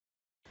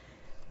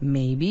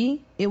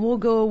 Maybe it will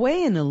go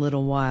away in a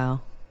little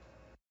while.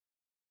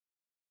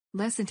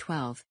 Lesson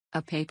 12,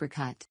 A Paper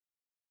Cut.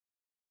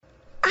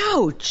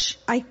 Ouch!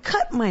 I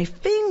cut my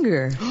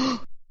finger.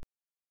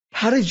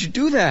 How did you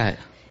do that?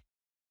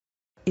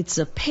 It's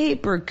a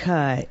paper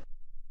cut.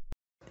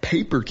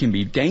 Paper can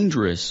be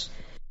dangerous.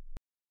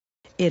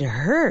 It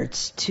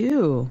hurts,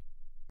 too.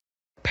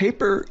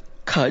 Paper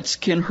cuts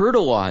can hurt a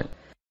lot.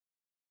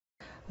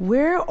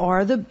 Where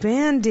are the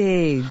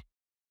Band-Aids?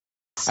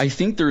 I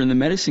think they're in the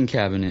medicine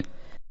cabinet.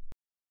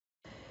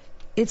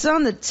 It's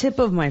on the tip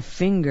of my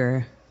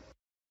finger.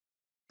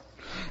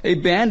 A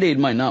Band-Aid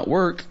might not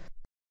work.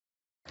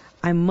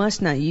 I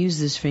must not use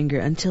this finger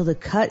until the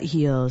cut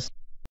heals.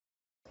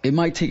 It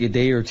might take a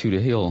day or 2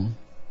 to heal.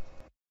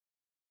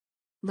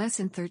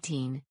 Lesson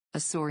 13, A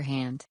Sore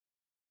Hand.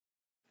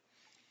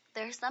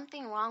 There's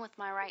something wrong with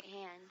my right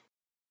hand.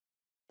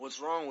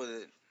 What's wrong with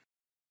it?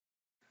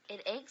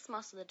 It aches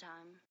most of the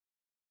time.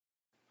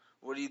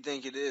 What do you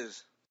think it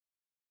is?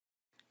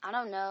 I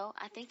don't know.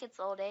 I think it's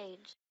old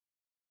age.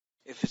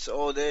 If it's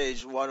old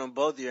age, why don't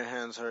both your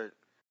hands hurt?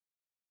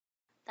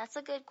 That's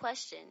a good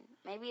question.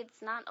 Maybe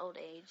it's not old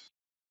age.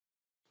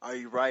 Are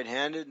you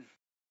right-handed?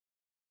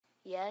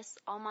 Yes,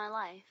 all my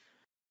life.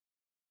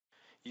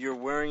 You're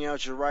wearing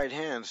out your right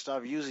hand.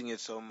 Stop using it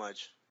so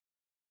much.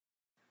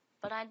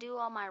 But I do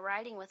all my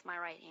writing with my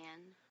right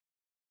hand.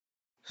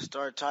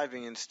 Start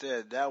typing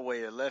instead. That way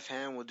your left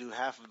hand will do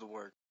half of the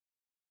work.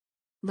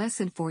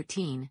 Lesson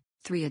 14,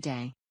 3 a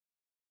day.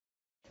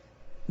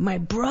 My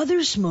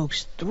brother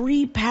smokes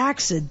 3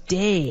 packs a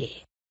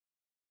day.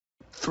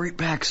 3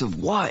 packs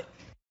of what?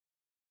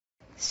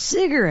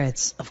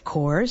 Cigarettes, of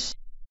course.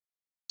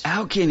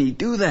 How can he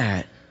do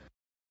that?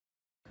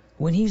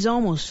 When he's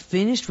almost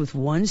finished with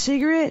one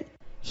cigarette,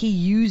 he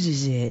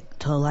uses it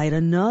to light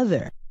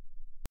another.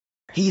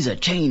 He's a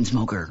chain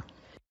smoker.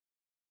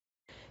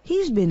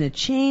 He's been a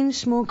chain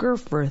smoker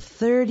for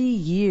 30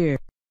 years.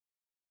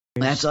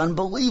 That's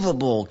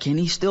unbelievable. Can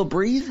he still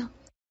breathe?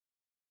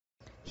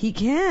 He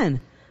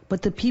can,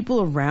 but the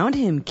people around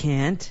him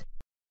can't.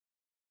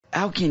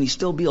 How can he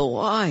still be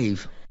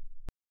alive?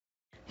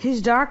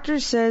 His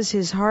doctor says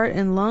his heart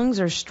and lungs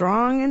are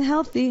strong and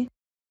healthy.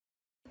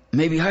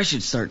 Maybe I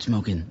should start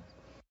smoking.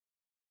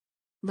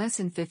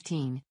 Lesson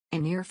 15,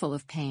 an earful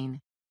of pain.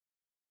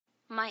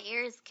 My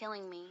ear is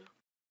killing me.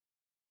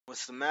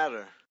 What's the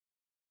matter?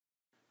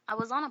 I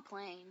was on a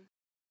plane.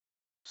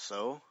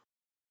 So?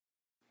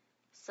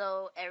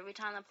 So every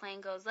time the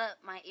plane goes up,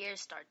 my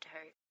ears start to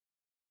hurt.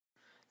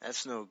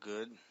 That's no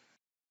good.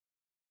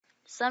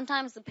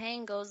 Sometimes the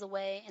pain goes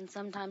away and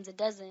sometimes it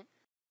doesn't.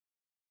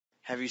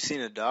 Have you seen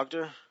a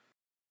doctor?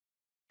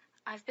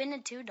 I've been to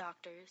 2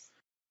 doctors.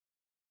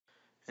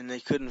 And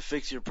they couldn't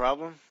fix your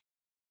problem?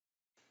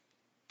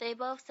 They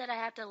both said I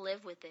have to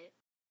live with it.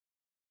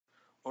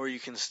 Or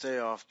you can stay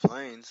off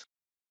planes.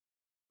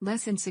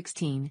 Lesson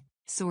 16,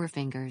 sore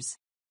fingers.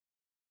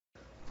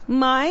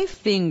 My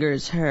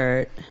fingers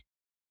hurt.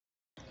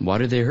 Why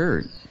do they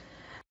hurt?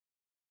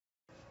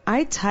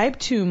 I type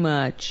too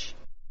much.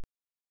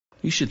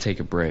 You should take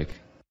a break.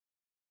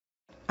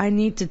 I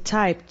need to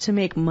type to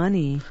make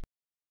money.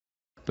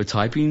 But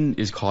typing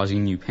is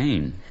causing you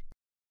pain.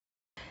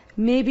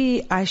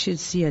 Maybe I should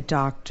see a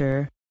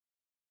doctor.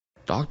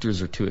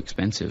 Doctors are too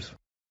expensive.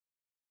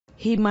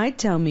 He might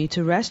tell me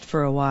to rest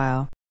for a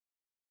while.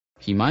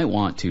 He might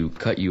want to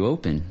cut you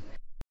open.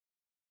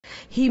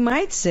 He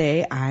might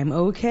say I'm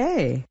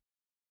okay.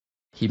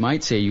 He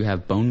might say you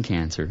have bone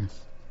cancer.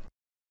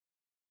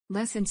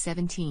 Lesson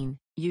 17,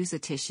 use a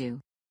tissue.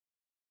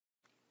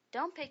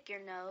 Don't pick your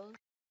nose.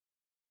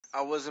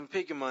 I wasn't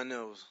picking my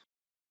nose.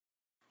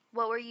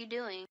 What were you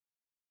doing?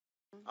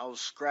 I was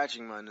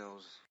scratching my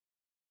nose.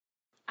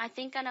 I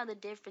think I know the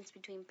difference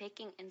between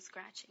picking and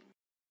scratching.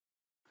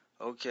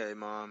 Okay,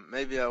 Mom.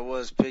 Maybe I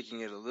was picking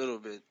it a little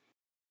bit.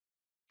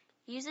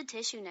 Use a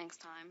tissue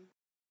next time.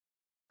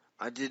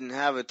 I didn't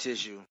have a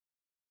tissue.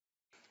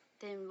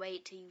 Then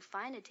wait till you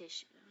find a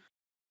tissue.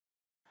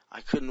 I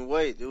couldn't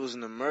wait. It was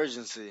an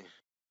emergency.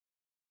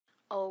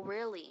 Oh,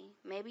 really?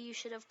 Maybe you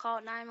should have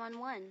called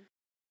 911.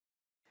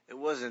 It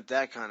wasn't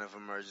that kind of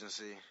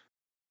emergency.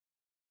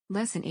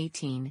 Lesson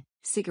 18,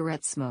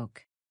 cigarette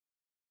smoke.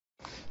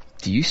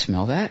 Do you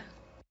smell that?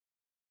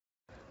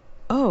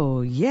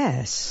 Oh,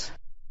 yes.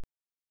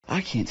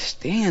 I can't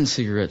stand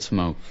cigarette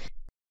smoke.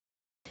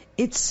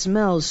 It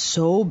smells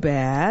so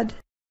bad.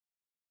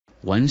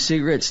 One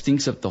cigarette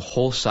stinks up the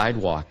whole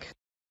sidewalk.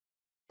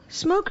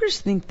 Smokers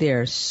think they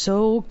are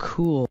so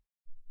cool.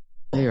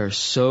 They are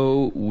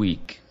so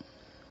weak.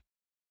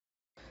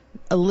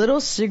 A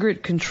little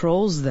cigarette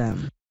controls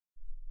them.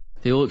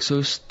 They look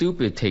so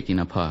stupid taking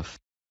a puff.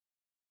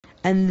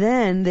 And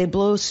then they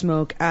blow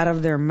smoke out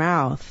of their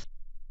mouth.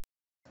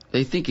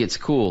 They think it's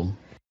cool.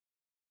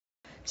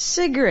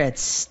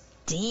 Cigarettes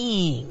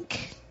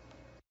stink.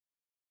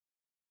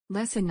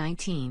 Lesson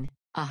 19,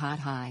 a hot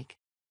hike.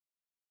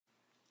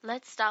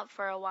 Let's stop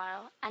for a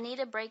while. I need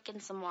a break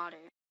and some water.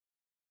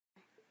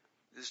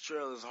 This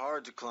trail is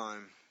hard to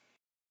climb.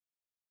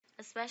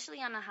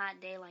 Especially on a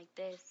hot day like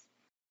this.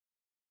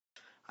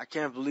 I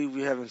can't believe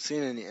we haven't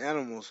seen any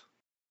animals.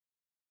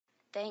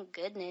 Thank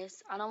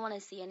goodness. I don't want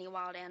to see any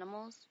wild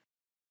animals.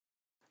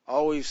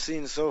 All we've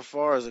seen so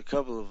far is a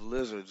couple of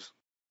lizards.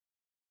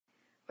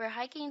 We're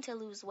hiking to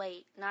lose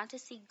weight, not to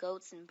see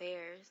goats and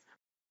bears.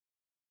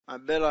 I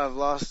bet I've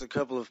lost a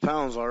couple of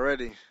pounds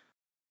already.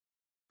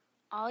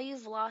 All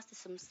you've lost is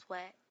some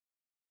sweat.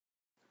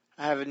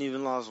 I haven't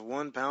even lost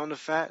 1 pound of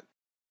fat.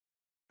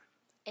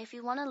 If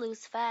you want to lose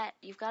fat,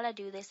 you've got to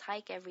do this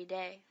hike every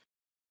day.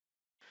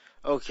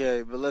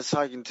 Okay, but let's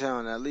hike in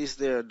town. At least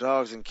there are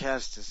dogs and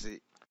cats to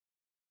see.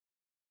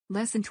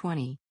 Lesson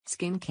 20,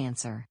 skin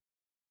cancer.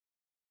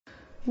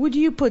 Would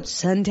you put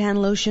suntan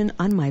lotion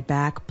on my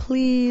back,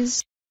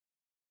 please?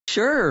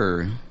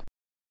 Sure.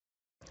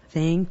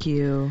 Thank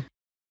you.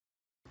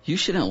 You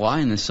shouldn't lie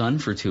in the sun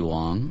for too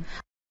long.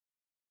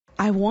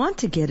 I want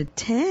to get a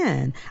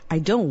tan. I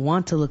don't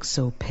want to look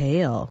so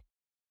pale.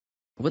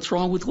 What's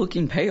wrong with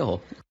looking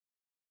pale?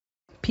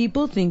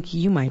 People think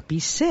you might be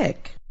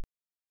sick.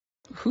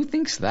 Who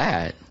thinks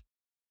that?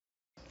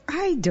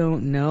 I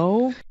don't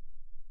know.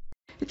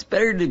 It's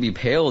better to be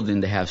pale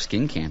than to have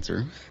skin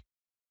cancer.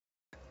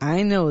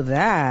 I know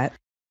that.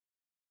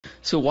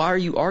 So why are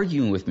you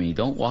arguing with me?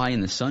 Don't lie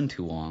in the sun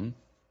too long.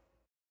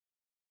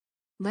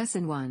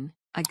 Lesson 1,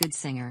 a good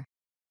singer.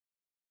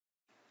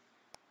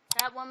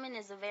 That woman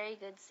is a very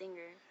good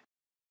singer.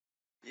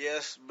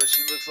 Yes, but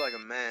she looks like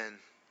a man.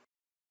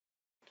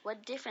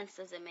 What difference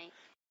does it make?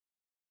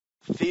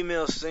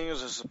 Female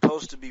singers are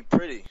supposed to be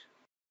pretty.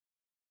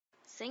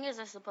 Singers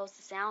are supposed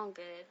to sound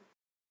good.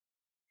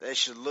 They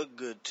should look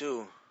good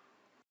too.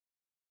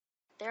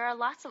 There are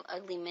lots of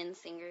ugly men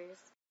singers.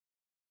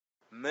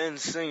 Men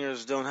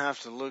singers don't have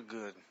to look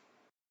good.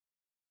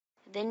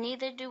 Then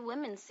neither do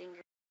women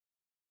singers.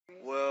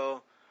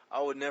 Well, I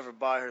would never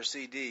buy her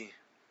CD.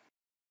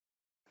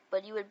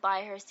 But you would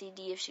buy her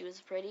CD if she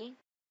was pretty?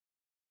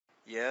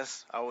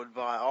 Yes, I would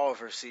buy all of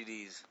her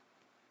CDs.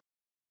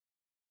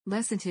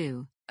 Lesson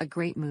 2, a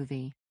great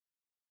movie.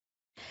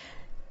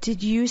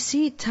 Did you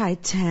see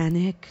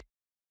Titanic?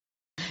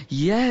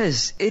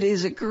 Yes, it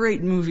is a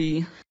great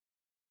movie.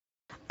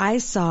 I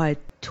saw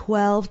it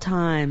 12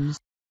 times.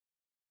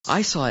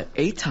 I saw it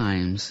 8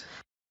 times.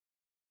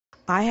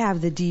 I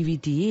have the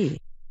DVD.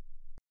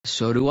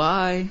 So do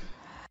I.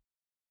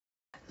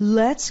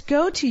 Let's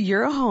go to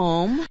your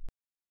home,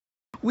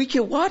 We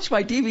can watch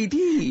my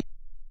DVD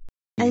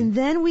and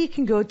then we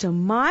can go to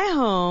my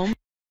home.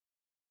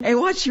 and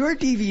watch your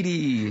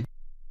DVD.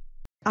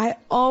 I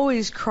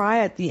always cry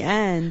at the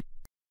end.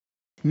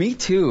 Me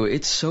too.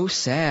 It's so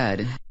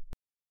sad.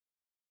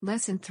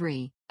 Lesson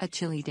 3, a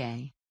chilly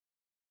day.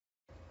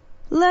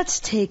 Let's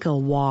take a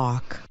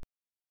walk.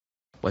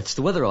 What's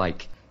the weather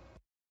like?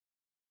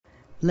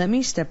 Let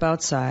me step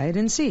outside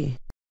and see.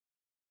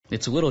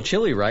 It's a little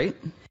chilly, right?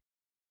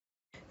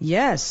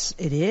 Yes,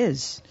 it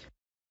is.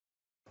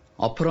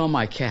 I'll put on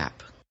my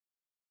cap.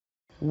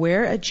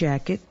 Wear a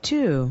jacket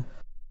too.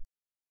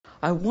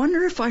 I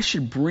wonder if I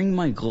should bring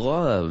my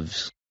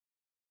gloves.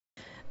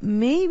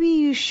 Maybe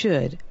you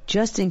should,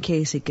 just in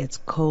case it gets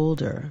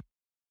colder.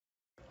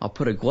 I'll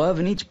put a glove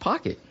in each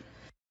pocket.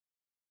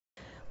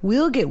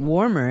 We'll get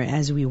warmer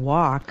as we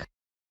walk.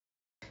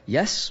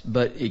 Yes,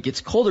 but it gets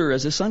colder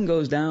as the sun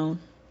goes down.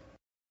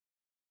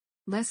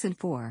 Lesson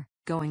 4,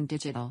 going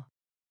digital.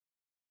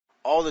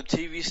 All the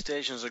TV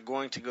stations are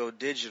going to go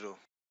digital.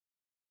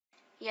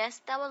 Yes,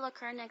 that will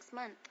occur next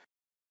month.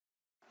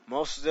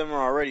 Most of them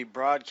are already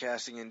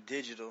broadcasting in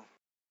digital.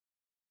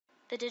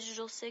 The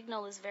digital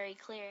signal is very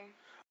clear.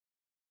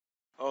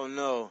 Oh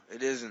no,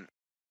 it isn't.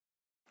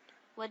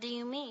 What do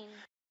you mean?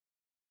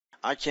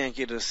 I can't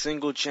get a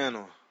single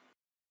channel.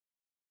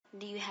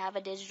 Do you have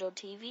a digital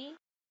TV?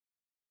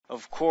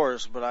 Of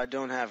course, but I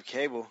don't have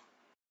cable.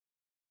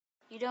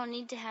 You don't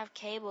need to have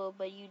cable,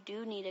 but you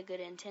do need a good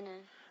antenna.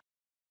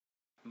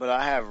 But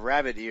I have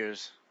rabbit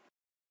ears.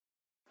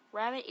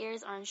 Rabbit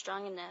ears aren't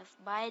strong enough.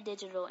 Buy a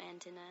digital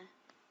antenna.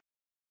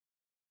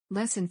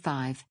 Lesson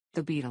 5,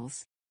 the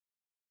Beatles.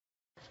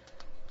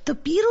 The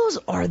Beatles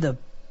are the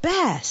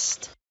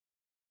best.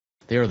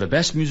 They are the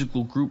best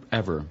musical group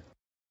ever.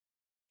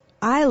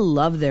 I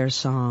love their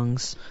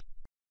songs.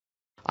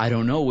 I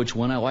don't know which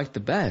one I like the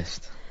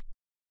best.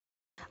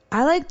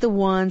 I like the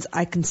ones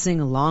I can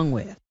sing along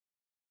with.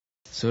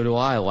 So do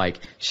I, like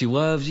She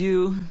Loves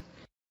You.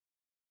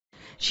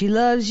 She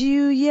loves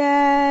you,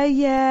 yeah,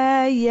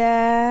 yeah,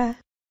 yeah.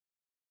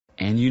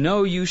 And you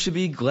know you should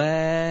be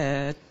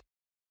glad.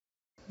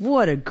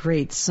 What a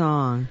great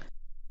song.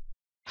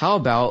 How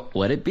about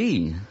Let It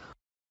Be?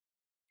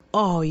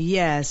 Oh,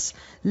 yes.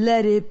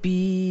 Let it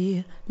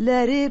be,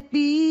 let it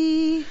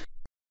be.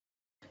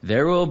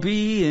 There will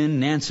be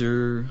an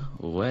answer,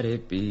 let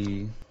it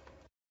be.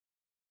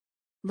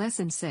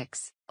 Lesson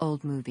 6,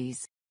 old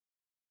movies.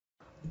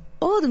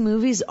 Old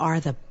movies are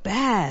the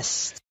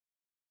best.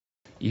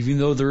 Even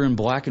though they're in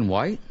black and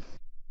white?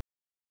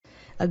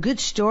 A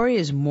good story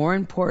is more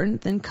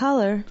important than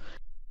color.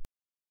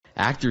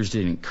 Actors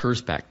didn't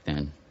curse back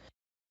then.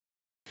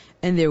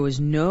 And there was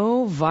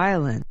no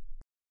violence.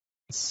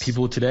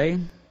 People today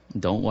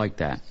don't like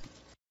that.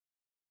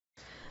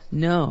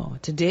 No,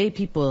 today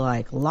people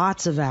like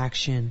lots of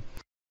action.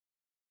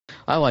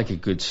 I like a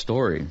good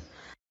story.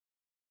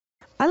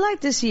 I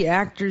like to see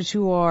actors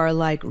who are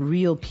like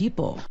real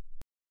people.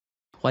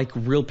 Like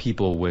real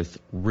people with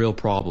real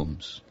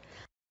problems.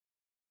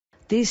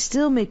 They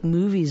still make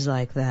movies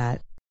like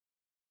that.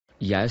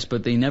 Yes,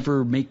 but they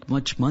never make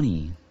much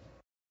money.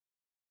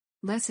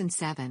 Lesson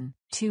 7,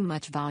 too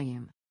much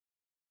volume.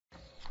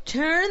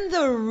 Turn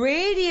the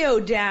radio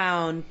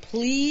down,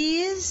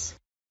 please.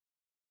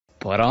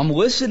 But I'm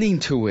listening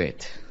to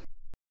it.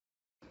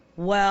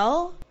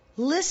 Well,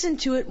 listen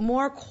to it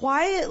more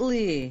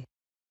quietly.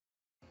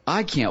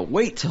 I can't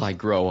wait till I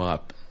grow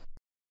up.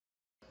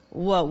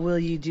 What will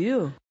you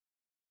do?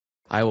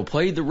 I will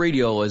play the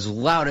radio as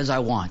loud as I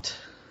want.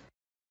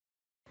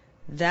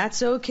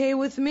 That's okay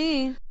with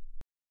me.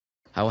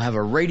 I will have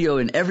a radio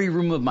in every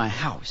room of my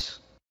house.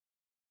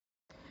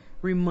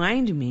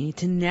 Remind me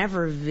to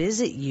never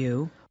visit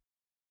you.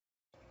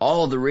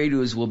 All the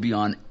radios will be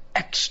on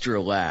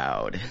extra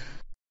loud.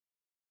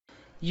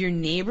 Your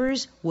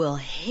neighbors will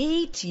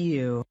hate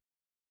you.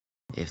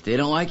 If they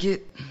don't like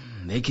it,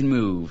 they can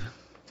move.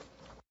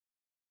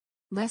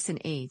 Lesson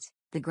 8,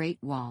 the Great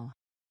Wall.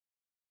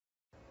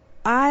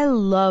 I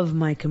love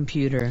my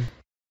computer.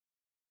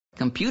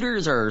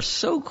 Computers are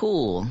so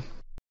cool.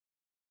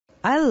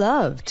 I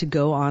love to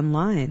go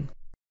online.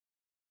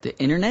 The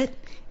internet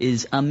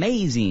is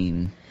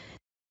amazing.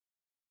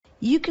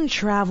 You can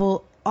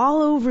travel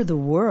all over the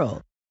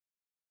world.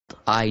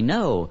 I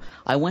know.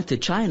 I went to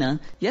China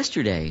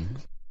yesterday.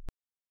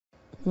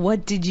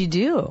 What did you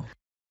do?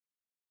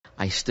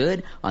 I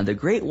stood on the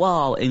Great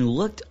Wall and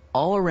looked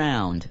all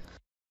around.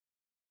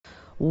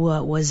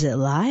 What was it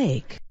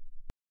like?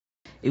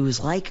 It was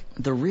like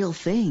the real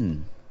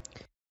thing.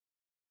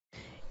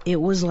 It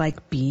was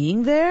like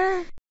being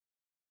there?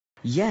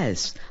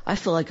 Yes, I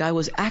felt like I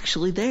was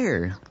actually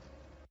there.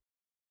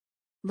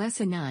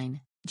 Lesson 9,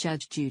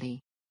 Judge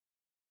Judy.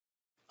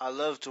 I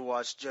love to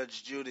watch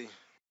Judge Judy.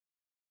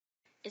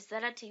 Is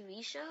that a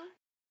TV show?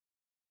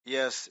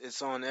 Yes,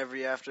 it's on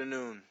every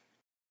afternoon.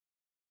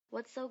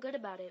 What's so good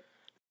about it?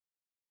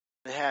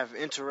 They have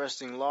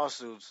interesting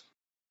lawsuits.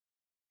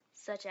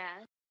 Such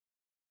as?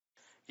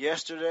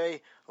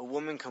 Yesterday, a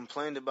woman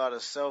complained about a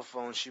cell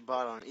phone she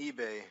bought on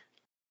eBay.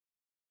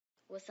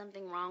 Was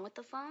something wrong with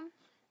the phone?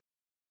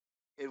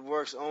 It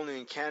works only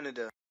in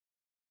Canada.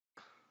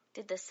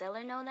 Did the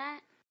seller know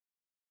that?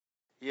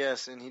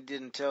 Yes, and he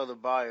didn't tell the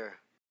buyer.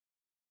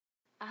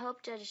 I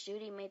hope Judge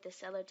Judy made the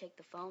seller take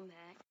the phone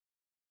back.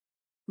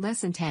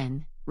 Lesson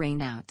 10,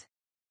 Rain Out.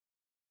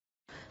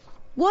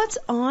 What's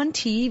on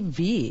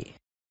TV?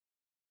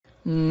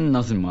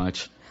 Nothing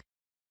much.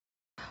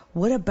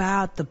 What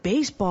about the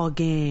baseball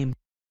game?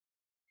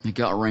 It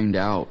got rained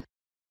out.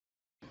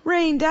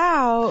 Rained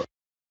out?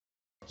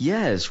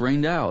 Yes,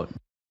 rained out.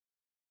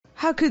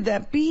 How could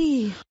that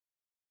be?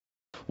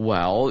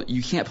 Well,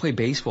 you can't play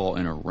baseball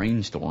in a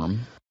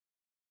rainstorm.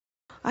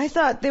 I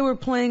thought they were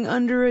playing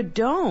under a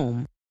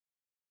dome.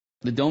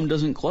 The dome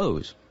doesn't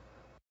close.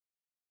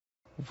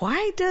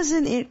 Why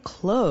doesn't it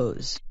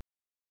close?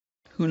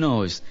 Who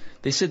knows?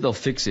 They said they'll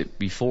fix it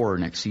before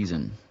next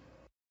season.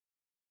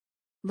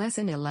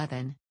 Lesson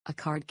 11, a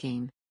card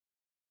game.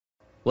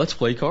 Let's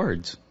play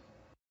cards.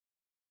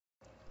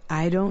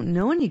 I don't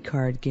know any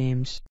card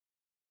games.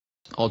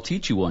 I'll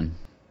teach you one.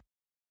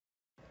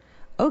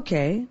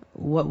 Okay,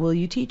 what will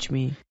you teach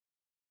me?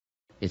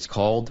 It's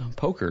called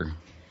poker.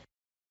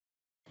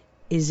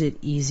 Is it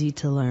easy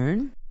to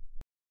learn?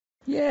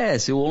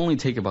 Yes, it will only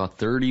take about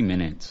 30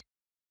 minutes.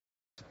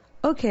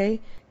 Okay,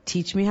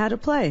 teach me how to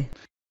play.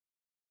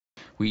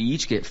 We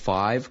each get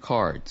 5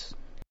 cards.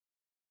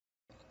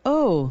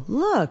 Oh,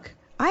 look,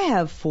 I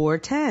have 4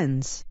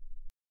 tens.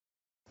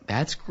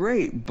 That's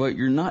great, but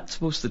you're not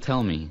supposed to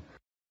tell me.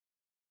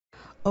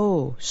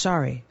 Oh,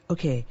 sorry.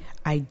 Okay,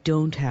 I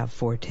don't have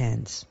 4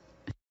 tens.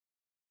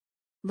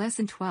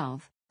 Lesson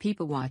 12,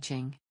 People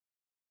Watching.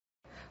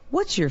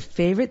 What's your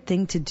favorite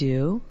thing to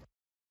do?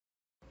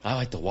 I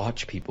like to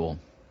watch people.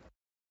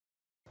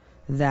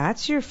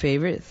 That's your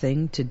favorite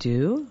thing to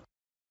do?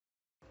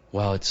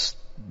 Well, it's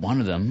one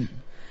of them.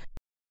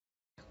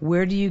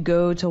 Where do you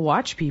go to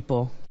watch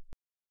people?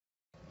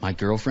 My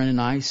girlfriend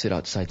and I sit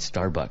outside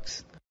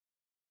Starbucks.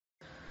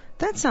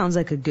 That sounds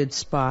like a good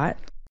spot.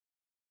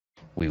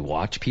 We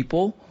watch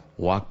people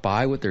walk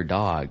by with their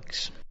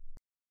dogs.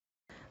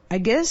 I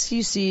guess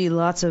you see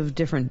lots of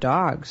different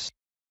dogs.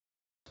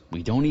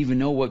 We don't even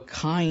know what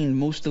kind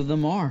most of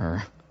them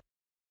are.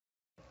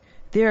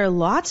 There are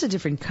lots of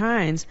different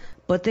kinds,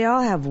 but they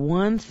all have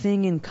one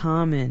thing in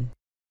common.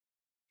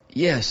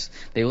 Yes,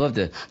 they love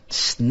to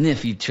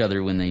sniff each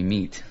other when they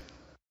meet.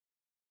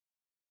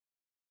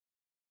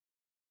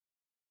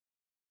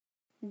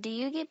 Do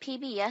you get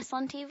PBS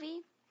on TV?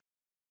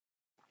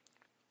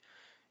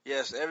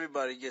 Yes,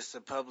 everybody gets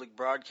the public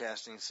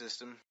broadcasting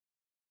system.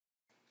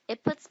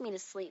 It puts me to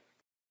sleep.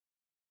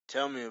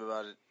 Tell me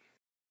about it.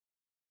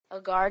 A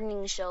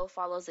gardening show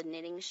follows a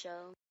knitting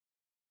show.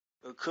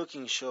 A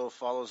cooking show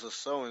follows a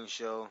sewing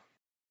show.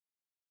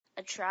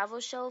 A travel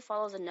show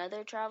follows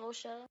another travel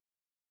show.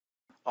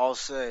 I'll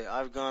say,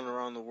 I've gone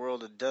around the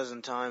world a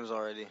dozen times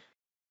already.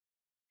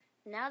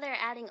 Now they're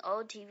adding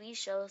old TV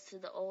shows to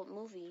the old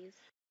movies.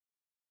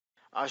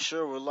 I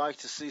sure would like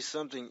to see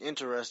something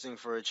interesting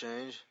for a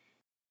change.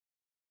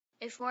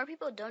 If more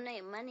people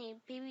donate money,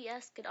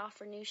 PBS could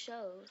offer new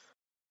shows.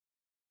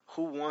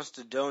 Who wants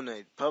to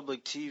donate?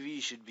 Public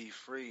TV should be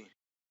free.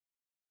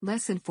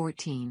 Lesson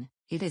 14,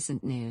 It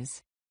Isn't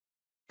News.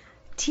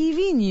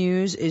 TV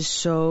news is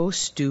so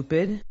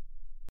stupid.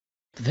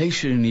 They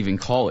shouldn't even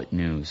call it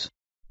news.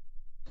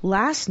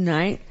 Last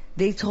night,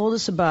 they told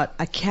us about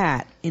a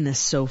cat in a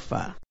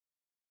sofa.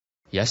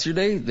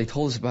 Yesterday, they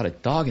told us about a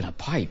dog in a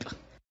pipe.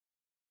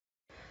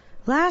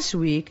 Last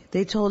week,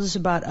 they told us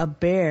about a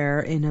bear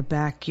in a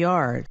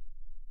backyard.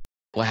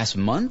 Last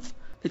month,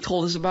 they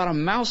told us about a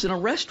mouse in a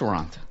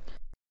restaurant.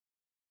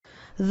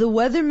 The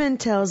weatherman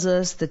tells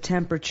us the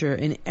temperature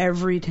in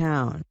every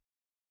town.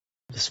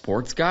 The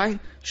sports guy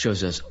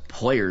shows us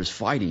players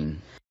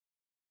fighting.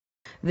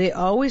 They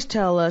always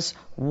tell us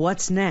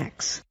what's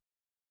next.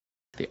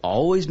 They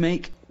always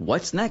make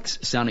what's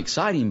next sound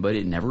exciting, but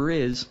it never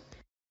is.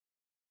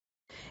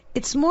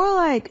 It's more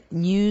like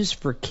news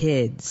for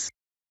kids.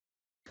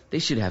 They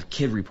should have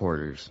kid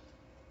reporters.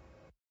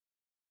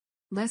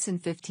 Lesson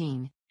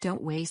 15,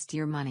 Don't Waste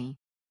Your Money.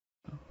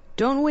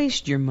 Don't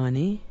waste your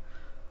money.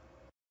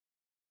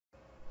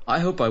 I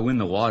hope I win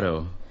the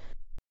lotto.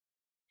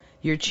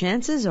 Your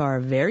chances are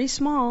very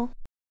small.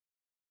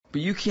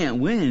 But you can't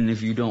win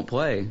if you don't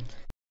play.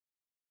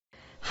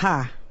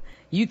 Ha!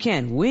 You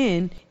can't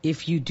win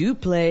if you do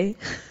play.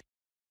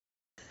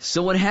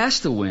 Someone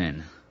has to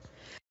win.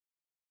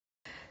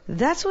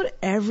 That's what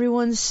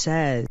everyone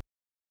says.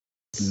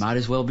 Might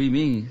as well be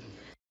me.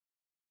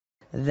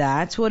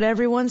 That's what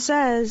everyone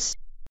says.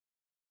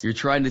 You're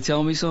trying to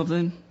tell me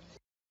something?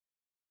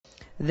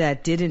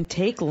 That didn't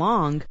take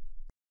long.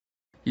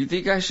 You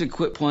think I should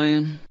quit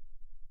playing?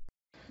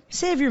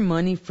 Save your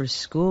money for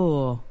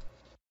school.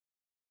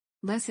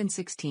 Lesson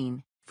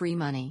 16. Free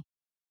money.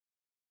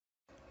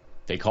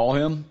 They call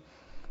him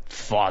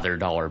Father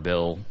Dollar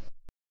Bill.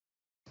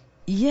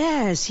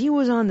 Yes, he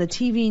was on the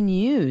TV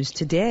news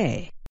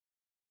today.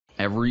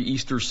 Every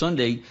Easter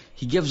Sunday,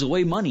 he gives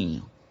away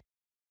money.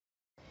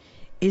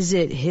 Is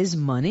it his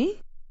money?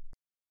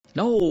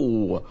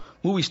 No,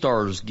 movie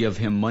stars give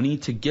him money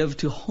to give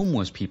to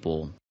homeless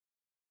people.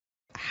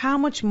 How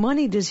much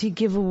money does he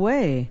give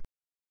away?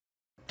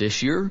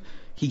 This year,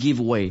 he gave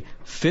away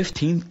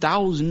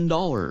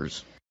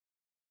 $15,000.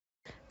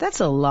 That's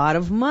a lot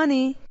of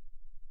money.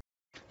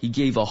 He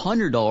gave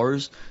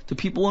 $100 to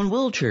people in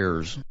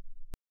wheelchairs.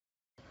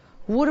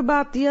 What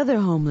about the other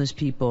homeless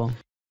people?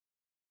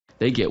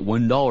 They get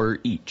 $1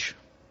 each.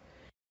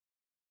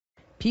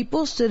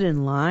 People stood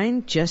in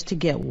line just to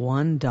get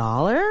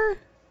 $1?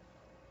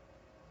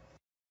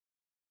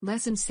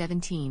 Lesson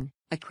 17.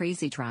 A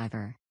crazy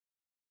driver.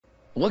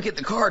 Look at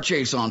the car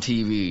chase on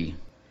TV.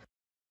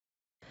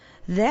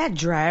 That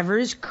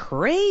driver's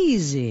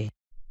crazy.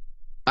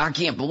 I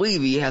can't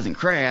believe he hasn't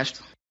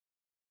crashed.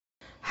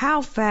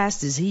 How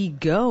fast is he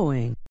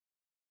going?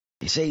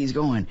 They say he's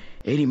going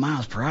 80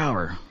 miles per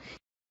hour.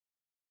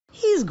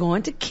 He's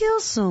going to kill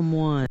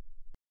someone.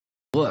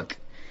 Look,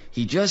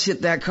 he just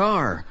hit that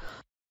car.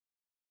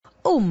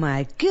 Oh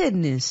my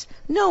goodness,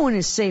 no one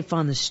is safe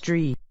on the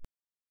street.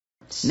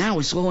 Now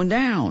he's slowing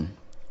down.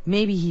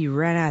 Maybe he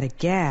ran out of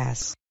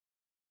gas.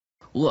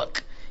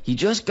 Look, he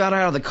just got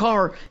out of the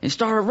car and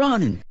started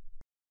running.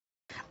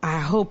 I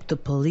hope the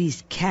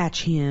police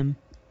catch him.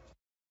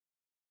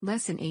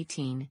 Lesson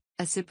 18.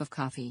 A sip of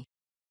coffee.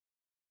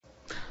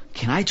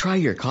 Can I try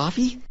your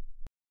coffee?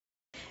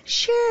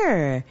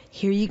 Sure,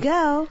 here you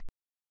go.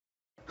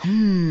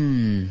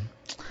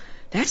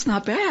 That's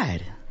not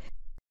bad.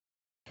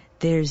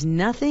 There's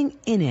nothing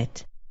in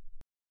it.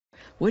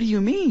 What do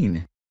you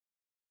mean?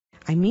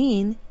 I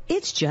mean,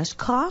 it's just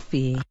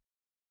coffee.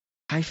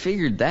 I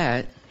figured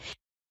that.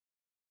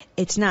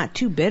 It's not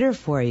too bitter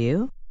for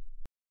you.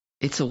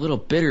 It's a little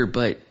bitter,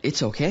 but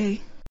it's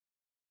okay.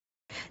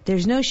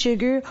 There's no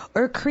sugar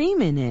or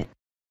cream in it.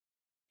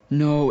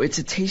 No, it's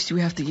a taste you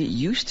have to get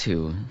used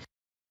to.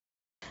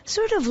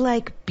 Sort of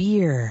like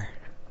beer.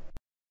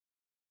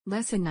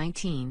 Lesson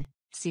 19.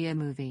 See a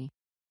movie.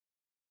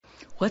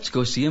 Let's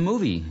go see a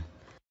movie.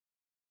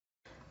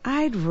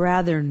 I'd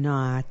rather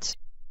not.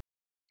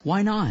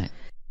 Why not?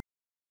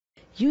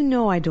 You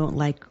know I don't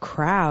like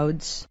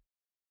crowds.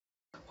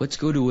 Let's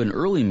go to an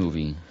early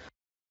movie.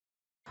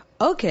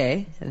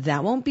 Okay,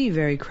 that won't be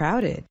very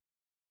crowded.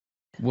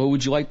 What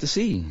would you like to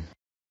see?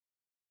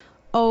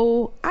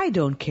 Oh, I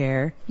don't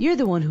care. You're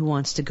the one who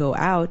wants to go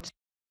out.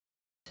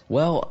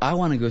 Well, I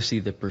want to go see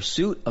The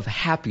Pursuit of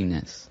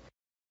Happiness.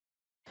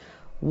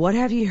 What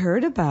have you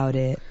heard about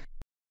it?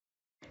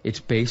 It's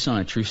based on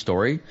a true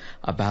story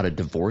about a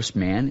divorced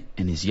man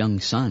and his young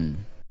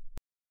son.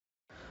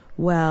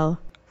 Well,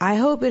 I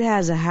hope it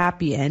has a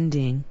happy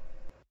ending.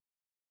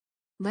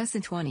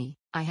 Lesson 20.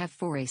 I have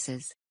 4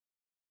 aces.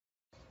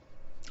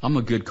 I'm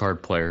a good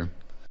card player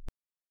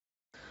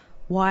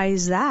Why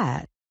is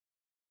that?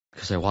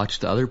 because I watch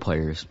the other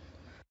players.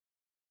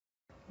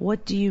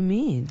 What do you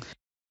mean?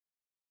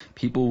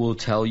 People will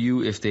tell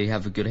you if they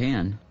have a good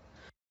hand.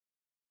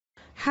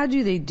 How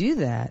do they do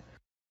that?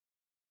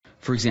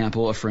 For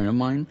example, a friend of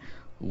mine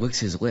licks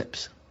his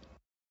lips.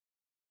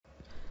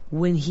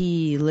 When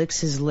he licks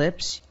his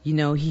lips, you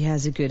know he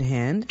has a good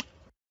hand?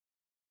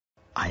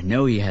 I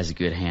know he has a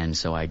good hand,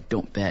 so I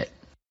don't bet.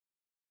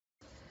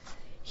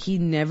 He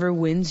never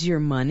wins your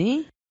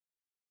money?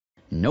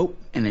 Nope,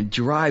 and it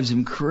drives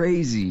him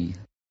crazy.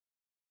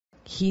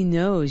 He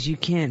knows you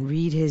can't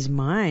read his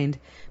mind.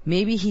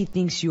 Maybe he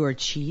thinks you are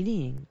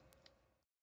cheating.